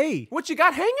 Hey. What you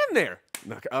got hanging there?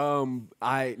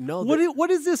 I know. What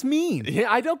does this mean?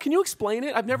 Yeah, I don't. Can you explain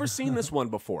it? I've never seen this one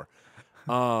before.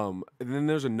 And then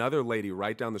there's another lady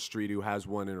right down the street who has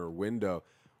one in her window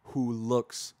who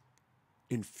looks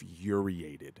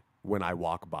infuriated when I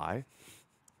walk by.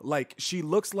 Like, she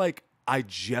looks like I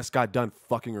just got done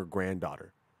fucking her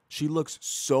granddaughter. She looks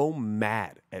so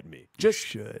mad at me. You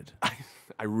should.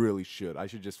 I really should. I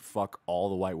should just fuck all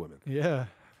the white women. Yeah.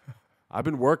 I've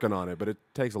been working on it, but it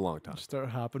takes a long time. Start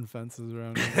hopping fences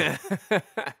around here.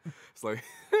 It's like,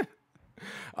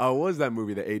 what was that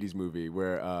movie, the 80s movie,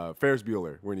 where Ferris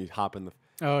Bueller, when you hop in the...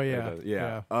 Oh, yeah.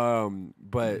 Yeah.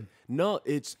 But no,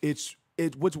 it's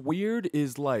what's weird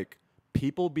is like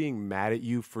people being mad at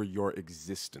you for your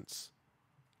existence.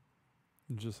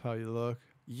 Just how you look.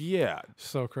 Yeah.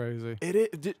 So crazy.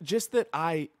 Just that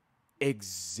I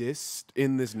exist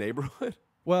in this neighborhood.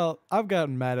 Well, I've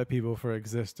gotten mad at people for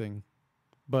existing,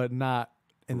 but not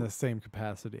in the same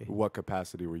capacity. What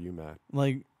capacity were you mad?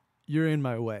 Like, you're in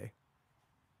my way.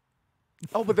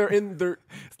 Oh, but they're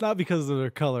It's not because of their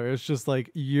color. It's just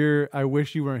like I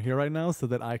wish you weren't here right now so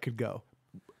that I could go.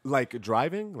 like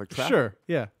driving, like traffic. Sure,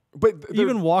 yeah. But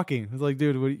even walking, it's like,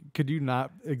 dude, could you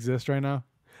not exist right now?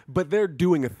 But they're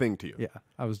doing a thing to you. Yeah,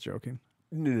 I was joking.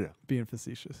 No. Being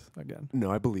facetious again.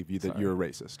 No, I believe you that you're a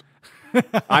racist.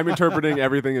 I'm interpreting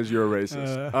everything as you're a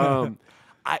racist.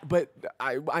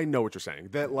 I know what you're saying.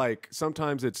 That like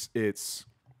sometimes it's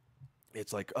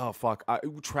like, oh fuck,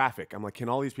 traffic. I'm like, can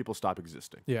all these people stop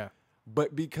existing? Yeah.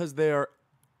 But because they are,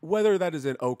 whether that is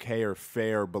an okay or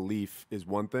fair belief is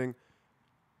one thing,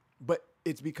 but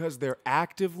it's because they're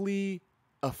actively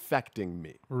affecting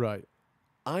me. Right.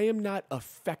 I am not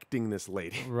affecting this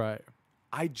lady. Right.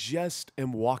 I just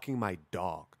am walking my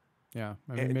dog. Yeah.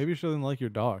 I mean, maybe she doesn't like your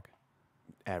dog.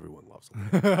 Everyone loves him.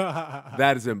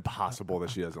 That is impossible that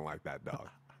she doesn't like that dog.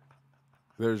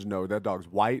 That dog's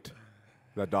white.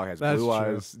 That dog has blue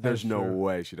eyes. There's no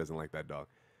way she doesn't like that dog.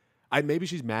 Maybe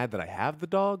she's mad that I have the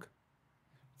dog.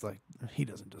 It's like, he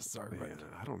doesn't deserve it.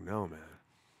 I don't know, man.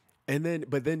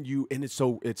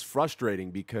 It's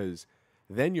frustrating because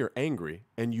then you're angry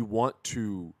and you want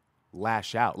to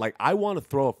lash out. Like, I want to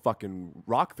throw a fucking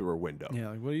rock through her window.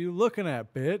 Yeah, like, what are you looking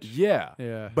at, bitch? Yeah.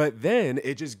 Yeah. But then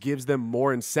it just gives them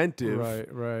more incentive.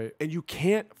 Right. And you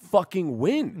can't fucking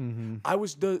win. Mm-hmm. I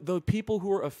was the people who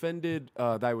were offended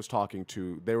that I was talking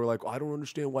to, they were like, I don't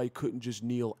understand why you couldn't just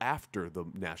kneel after the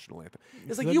national anthem.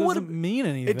 It's like, you wouldn't mean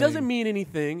anything. It doesn't mean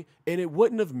anything, and it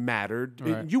wouldn't have mattered.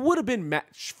 Right. You would have been mad.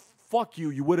 Fuck you.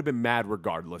 You would have been mad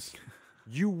regardless.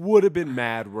 You would have been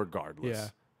mad regardless. Yeah.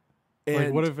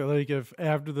 And like, what if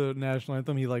after the national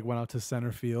anthem he like went out to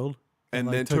center field and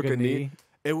then took a knee?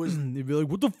 It was he'd be like,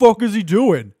 what the fuck is he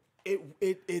doing?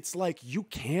 It's like you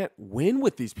can't win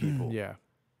with these people. Yeah.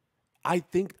 I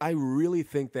really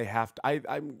think they have to.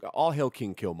 I'm all hail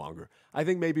King Killmonger. I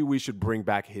think maybe we should bring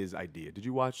back his idea. Did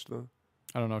you watch the?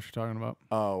 I don't know what you're talking about.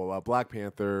 Oh, Black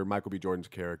Panther, Michael B. Jordan's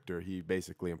character. He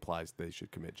basically implies they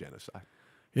should commit genocide.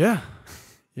 Yeah.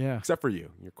 Yeah. Except for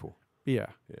you. You're cool. Yeah.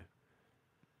 Yeah.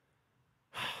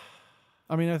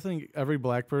 I mean, I think every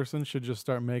black person should just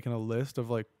start making a list of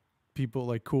like people,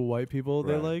 like cool white people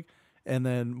they like. And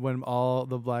then when all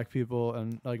the black people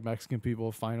and like Mexican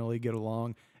people finally get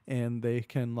along and they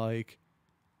can like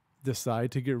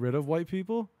decide to get rid of white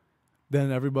people,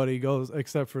 then everybody goes,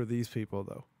 except for these people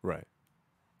though. Right.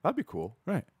 That'd be cool.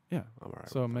 Right. Yeah. I'm all right.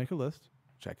 So make a list.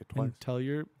 Check it twice. And tell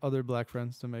your other black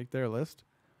friends to make their list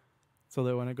so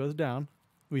that when it goes down,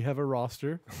 we have a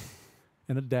roster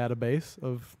and a database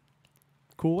of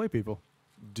cool white people.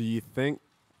 Do you think?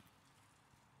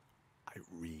 I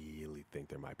really think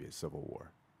there might be a civil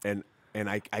war, and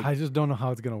I just don't know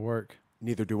how it's gonna work.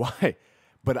 Neither do I,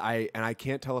 but I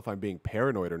can't tell if I'm being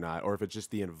paranoid or not, or if it's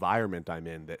just the environment I'm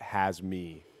in that has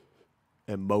me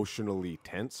emotionally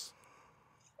tense.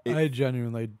 I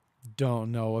genuinely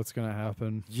don't know what's gonna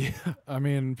happen. Yeah, I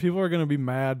mean, people are gonna be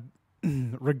mad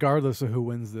regardless of who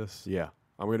wins this. Yeah.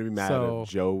 I'm going to be mad if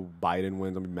Joe Biden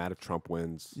wins. I'm going to be mad if Trump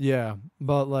wins. Yeah,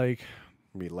 but like...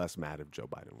 I'm going to be less mad if Joe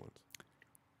Biden wins.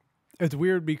 It's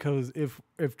weird because if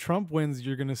Trump wins,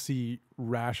 you're going to see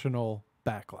rational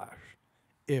backlash.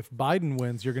 If Biden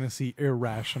wins, you're going to see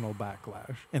irrational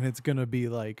backlash. And it's going to be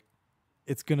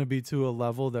to a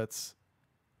level that's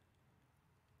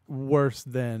worse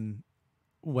than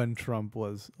when Trump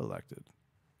was elected.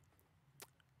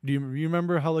 Do you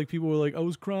remember how like people were like, I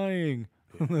was crying?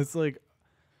 It's like,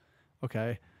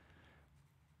 okay.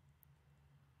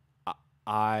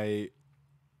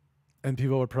 And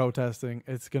people were protesting.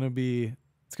 It's gonna be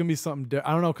something.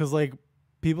 I don't know, cause like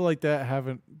people like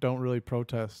that don't really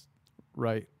protest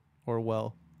right or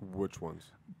well. Which ones?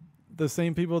 The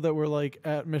same people that were like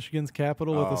at Michigan's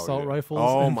Capitol with assault rifles.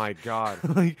 Oh my God!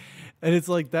 Like, and it's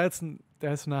like that's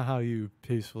not how you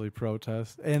peacefully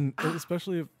protest, and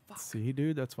especially if see,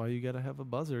 dude, that's why you gotta have a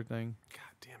buzzer thing. God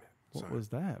damn it! What was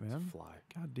that, man? Fly.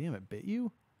 God damn it, bit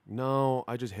you? No,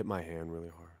 I just hit my hand really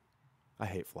hard. I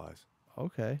hate flies.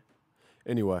 Okay.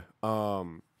 Anyway,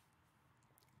 okay.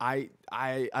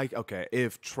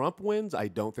 If Trump wins, I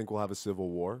don't think we'll have a civil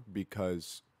war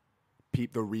because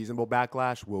the reasonable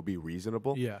backlash will be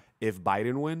reasonable. Yeah. If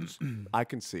Biden wins, I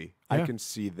can see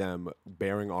them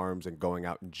bearing arms and going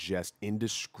out and just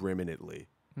indiscriminately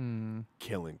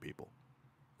killing people,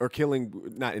 or killing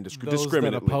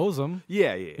discriminately. That oppose them.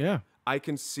 Yeah. I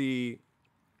can see.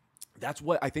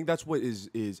 I think that's what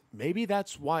is maybe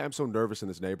that's why I'm so nervous in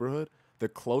this neighborhood. The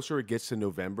closer it gets to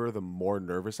November, the more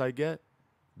nervous I get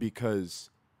because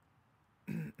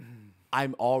I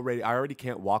already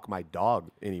can't walk my dog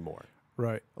anymore.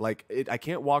 Right. Like I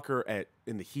can't walk her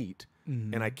in the heat,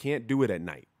 and I can't do it at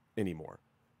night anymore.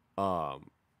 And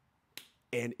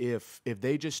if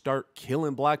they just start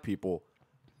killing black people,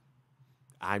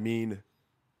 I mean,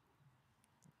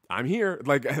 I'm here.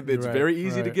 Like it's very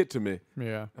easy to get to me.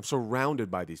 Yeah. I'm surrounded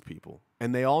by these people,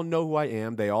 and they all know who I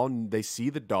am. They see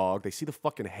the dog. They see the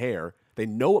fucking hair. They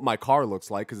know what my car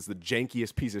looks like because it's the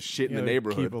jankiest piece of shit in the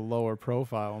neighborhood. Keep a lower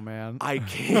profile, man. I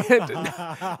can't.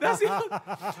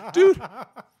 Dude,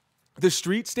 the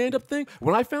street stand-up thing.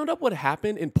 When I found out what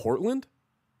happened in Portland,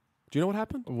 do you know what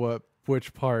happened?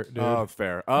 Which part, dude? Oh,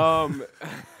 fair.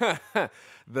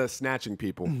 The snatching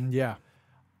people. Yeah.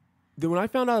 Then when I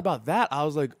found out about that, I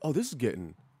was like, oh, this is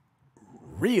getting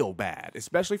real bad,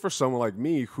 especially for someone like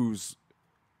me who's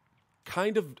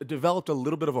kind of developed a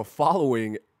little bit of a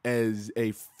following as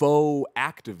a faux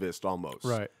activist almost.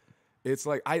 Right. It's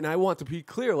like, I want to be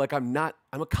clear, like I'm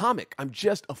a comic. I'm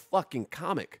just a fucking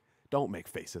comic. Don't make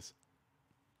faces.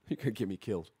 You could get me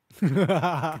killed. You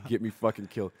could get me fucking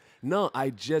killed. No,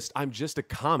 I'm just a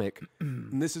comic,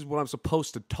 and this is what I'm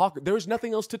supposed to talk. There's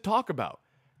nothing else to talk about.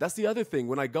 That's the other thing.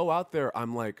 When I go out there,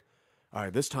 I'm like, all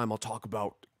right, this time I'll talk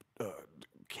about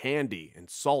candy and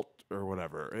salt or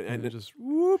whatever. And it just,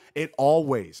 whoop. It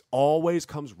always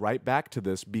comes right back to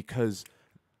this because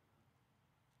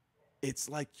it's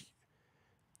like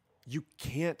you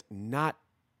can't not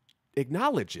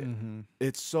acknowledge it. Mm-hmm.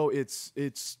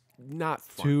 It's not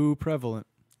fun. Too prevalent.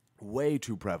 Way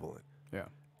too prevalent. Yeah.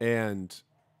 And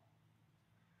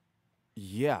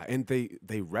yeah, and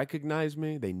they recognize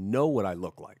me. They know what I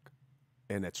look like.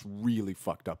 And it's really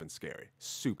fucked up and scary.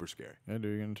 Super scary. Yeah, dude,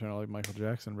 you're going to turn out like Michael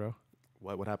Jackson, bro.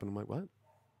 What happened to Mike? What?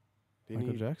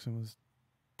 Michael Jackson was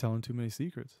telling too many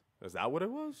secrets. Is that what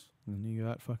it was? And he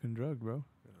got fucking drugged, bro.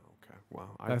 Okay,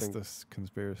 wow. That's this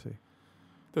conspiracy.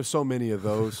 There's so many of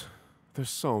those.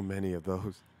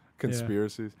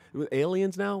 Conspiracies. Yeah. With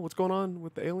aliens now? What's going on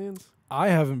with the aliens? I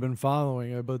haven't been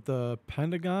following it, but the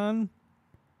Pentagon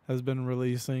has been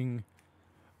releasing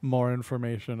more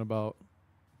information about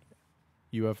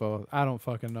UFOs. I don't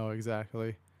fucking know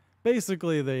exactly.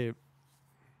 Basically, they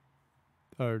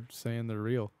are saying they're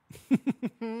real.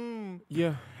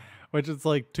 Yeah. Which it's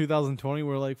like 2020,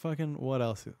 we're like, fucking, what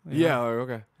else? Yeah,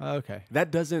 okay. Okay.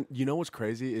 That doesn't, you know what's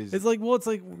crazy is... It's like, well, it's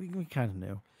like, we kind of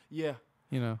knew. Yeah.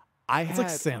 You know? It's like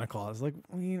Santa Claus. Like,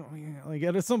 you know, like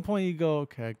at some point you go,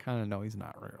 okay, I kind of know he's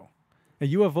not real. And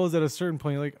UFOs at a certain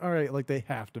point, you're like, all right, like they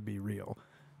have to be real.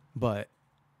 But...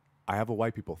 I have a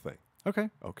white people thing. Okay.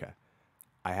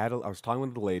 I was talking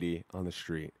with a lady on the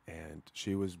street, and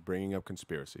she was bringing up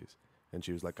conspiracies. And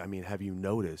she was like, I mean, have you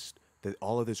noticed that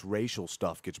all of this racial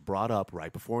stuff gets brought up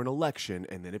right before an election,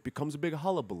 and then it becomes a big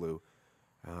hullabaloo?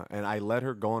 And I let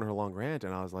her go on her long rant,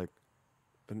 and I was like,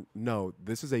 no,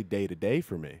 this is a day-to-day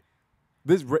for me.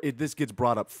 This gets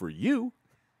brought up for you.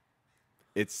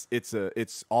 It's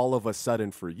all of a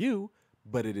sudden for you,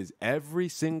 but it is every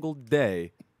single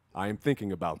day I am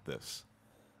thinking about this.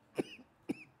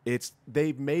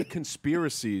 They've made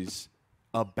conspiracies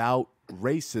about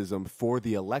racism for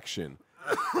the election.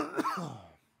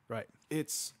 Right.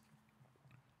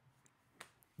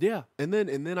 Yeah. And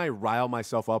then I rile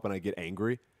myself up and I get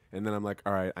angry and then I'm like,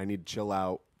 all right, I need to chill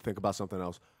out, think about something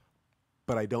else,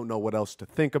 but I don't know what else to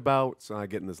think about, so I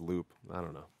get in this loop. I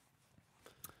don't know.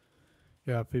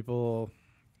 Yeah, people.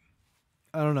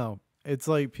 I don't know. It's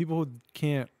like people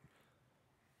can't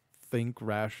think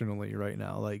rationally right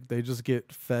now. Like they just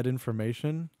get fed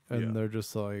information and they're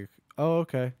just like, oh,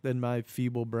 okay. Then my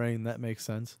feeble brain, that makes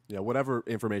sense. Yeah, whatever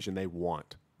information they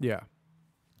want. Yeah.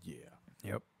 Yeah.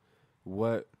 Yep.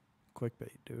 What?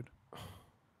 Clickbait, dude.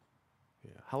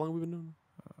 Yeah. How long have we been doing?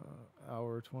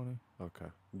 Hour 20. Okay.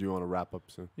 Do you want to wrap up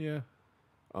soon? Yeah.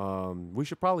 We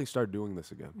should probably start doing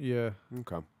this again. Yeah.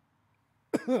 Okay.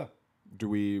 Do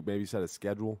we maybe set a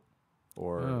schedule?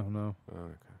 Or Oh, no.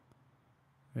 Okay.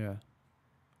 Yeah.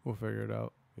 We'll figure it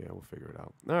out. Yeah, we'll figure it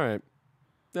out. All right.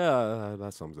 Yeah,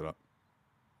 that sums it up.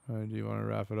 Do you want to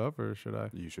wrap it up or should I?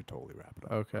 You should totally wrap it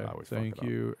up. Okay. I always fuck Thank it up.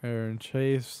 you, Aaron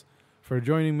Chase, for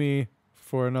joining me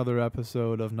for another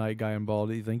episode of Night Guy and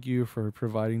Baldy. Thank you for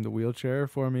providing the wheelchair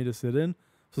for me to sit in.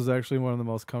 This was actually one of the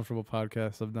most comfortable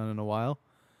podcasts I've done in a while.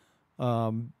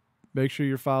 Make sure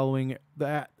you're following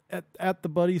at the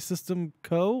Buddy System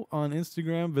Co. on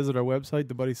Instagram. Visit our website,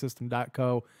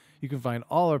 thebuddysystem.co. You can find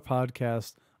all our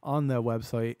podcasts on that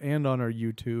website and on our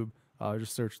YouTube.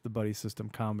 Just search the Buddy System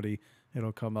Comedy.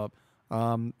 It'll come up.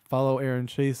 Follow Aaron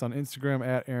Chase on Instagram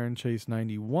at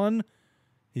AaronChase91.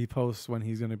 He posts when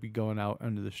he's going to be going out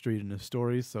into the street in his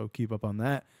stories, so keep up on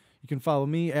that. You can follow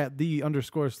me at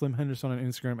 _Slim Henderson on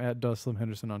Instagram, at Slim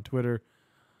Henderson on Twitter.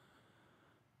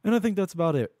 And I think that's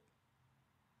about it.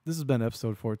 This has been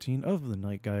episode 14 of the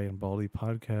Night Guy and Baldy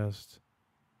podcast.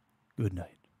 Good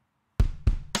night.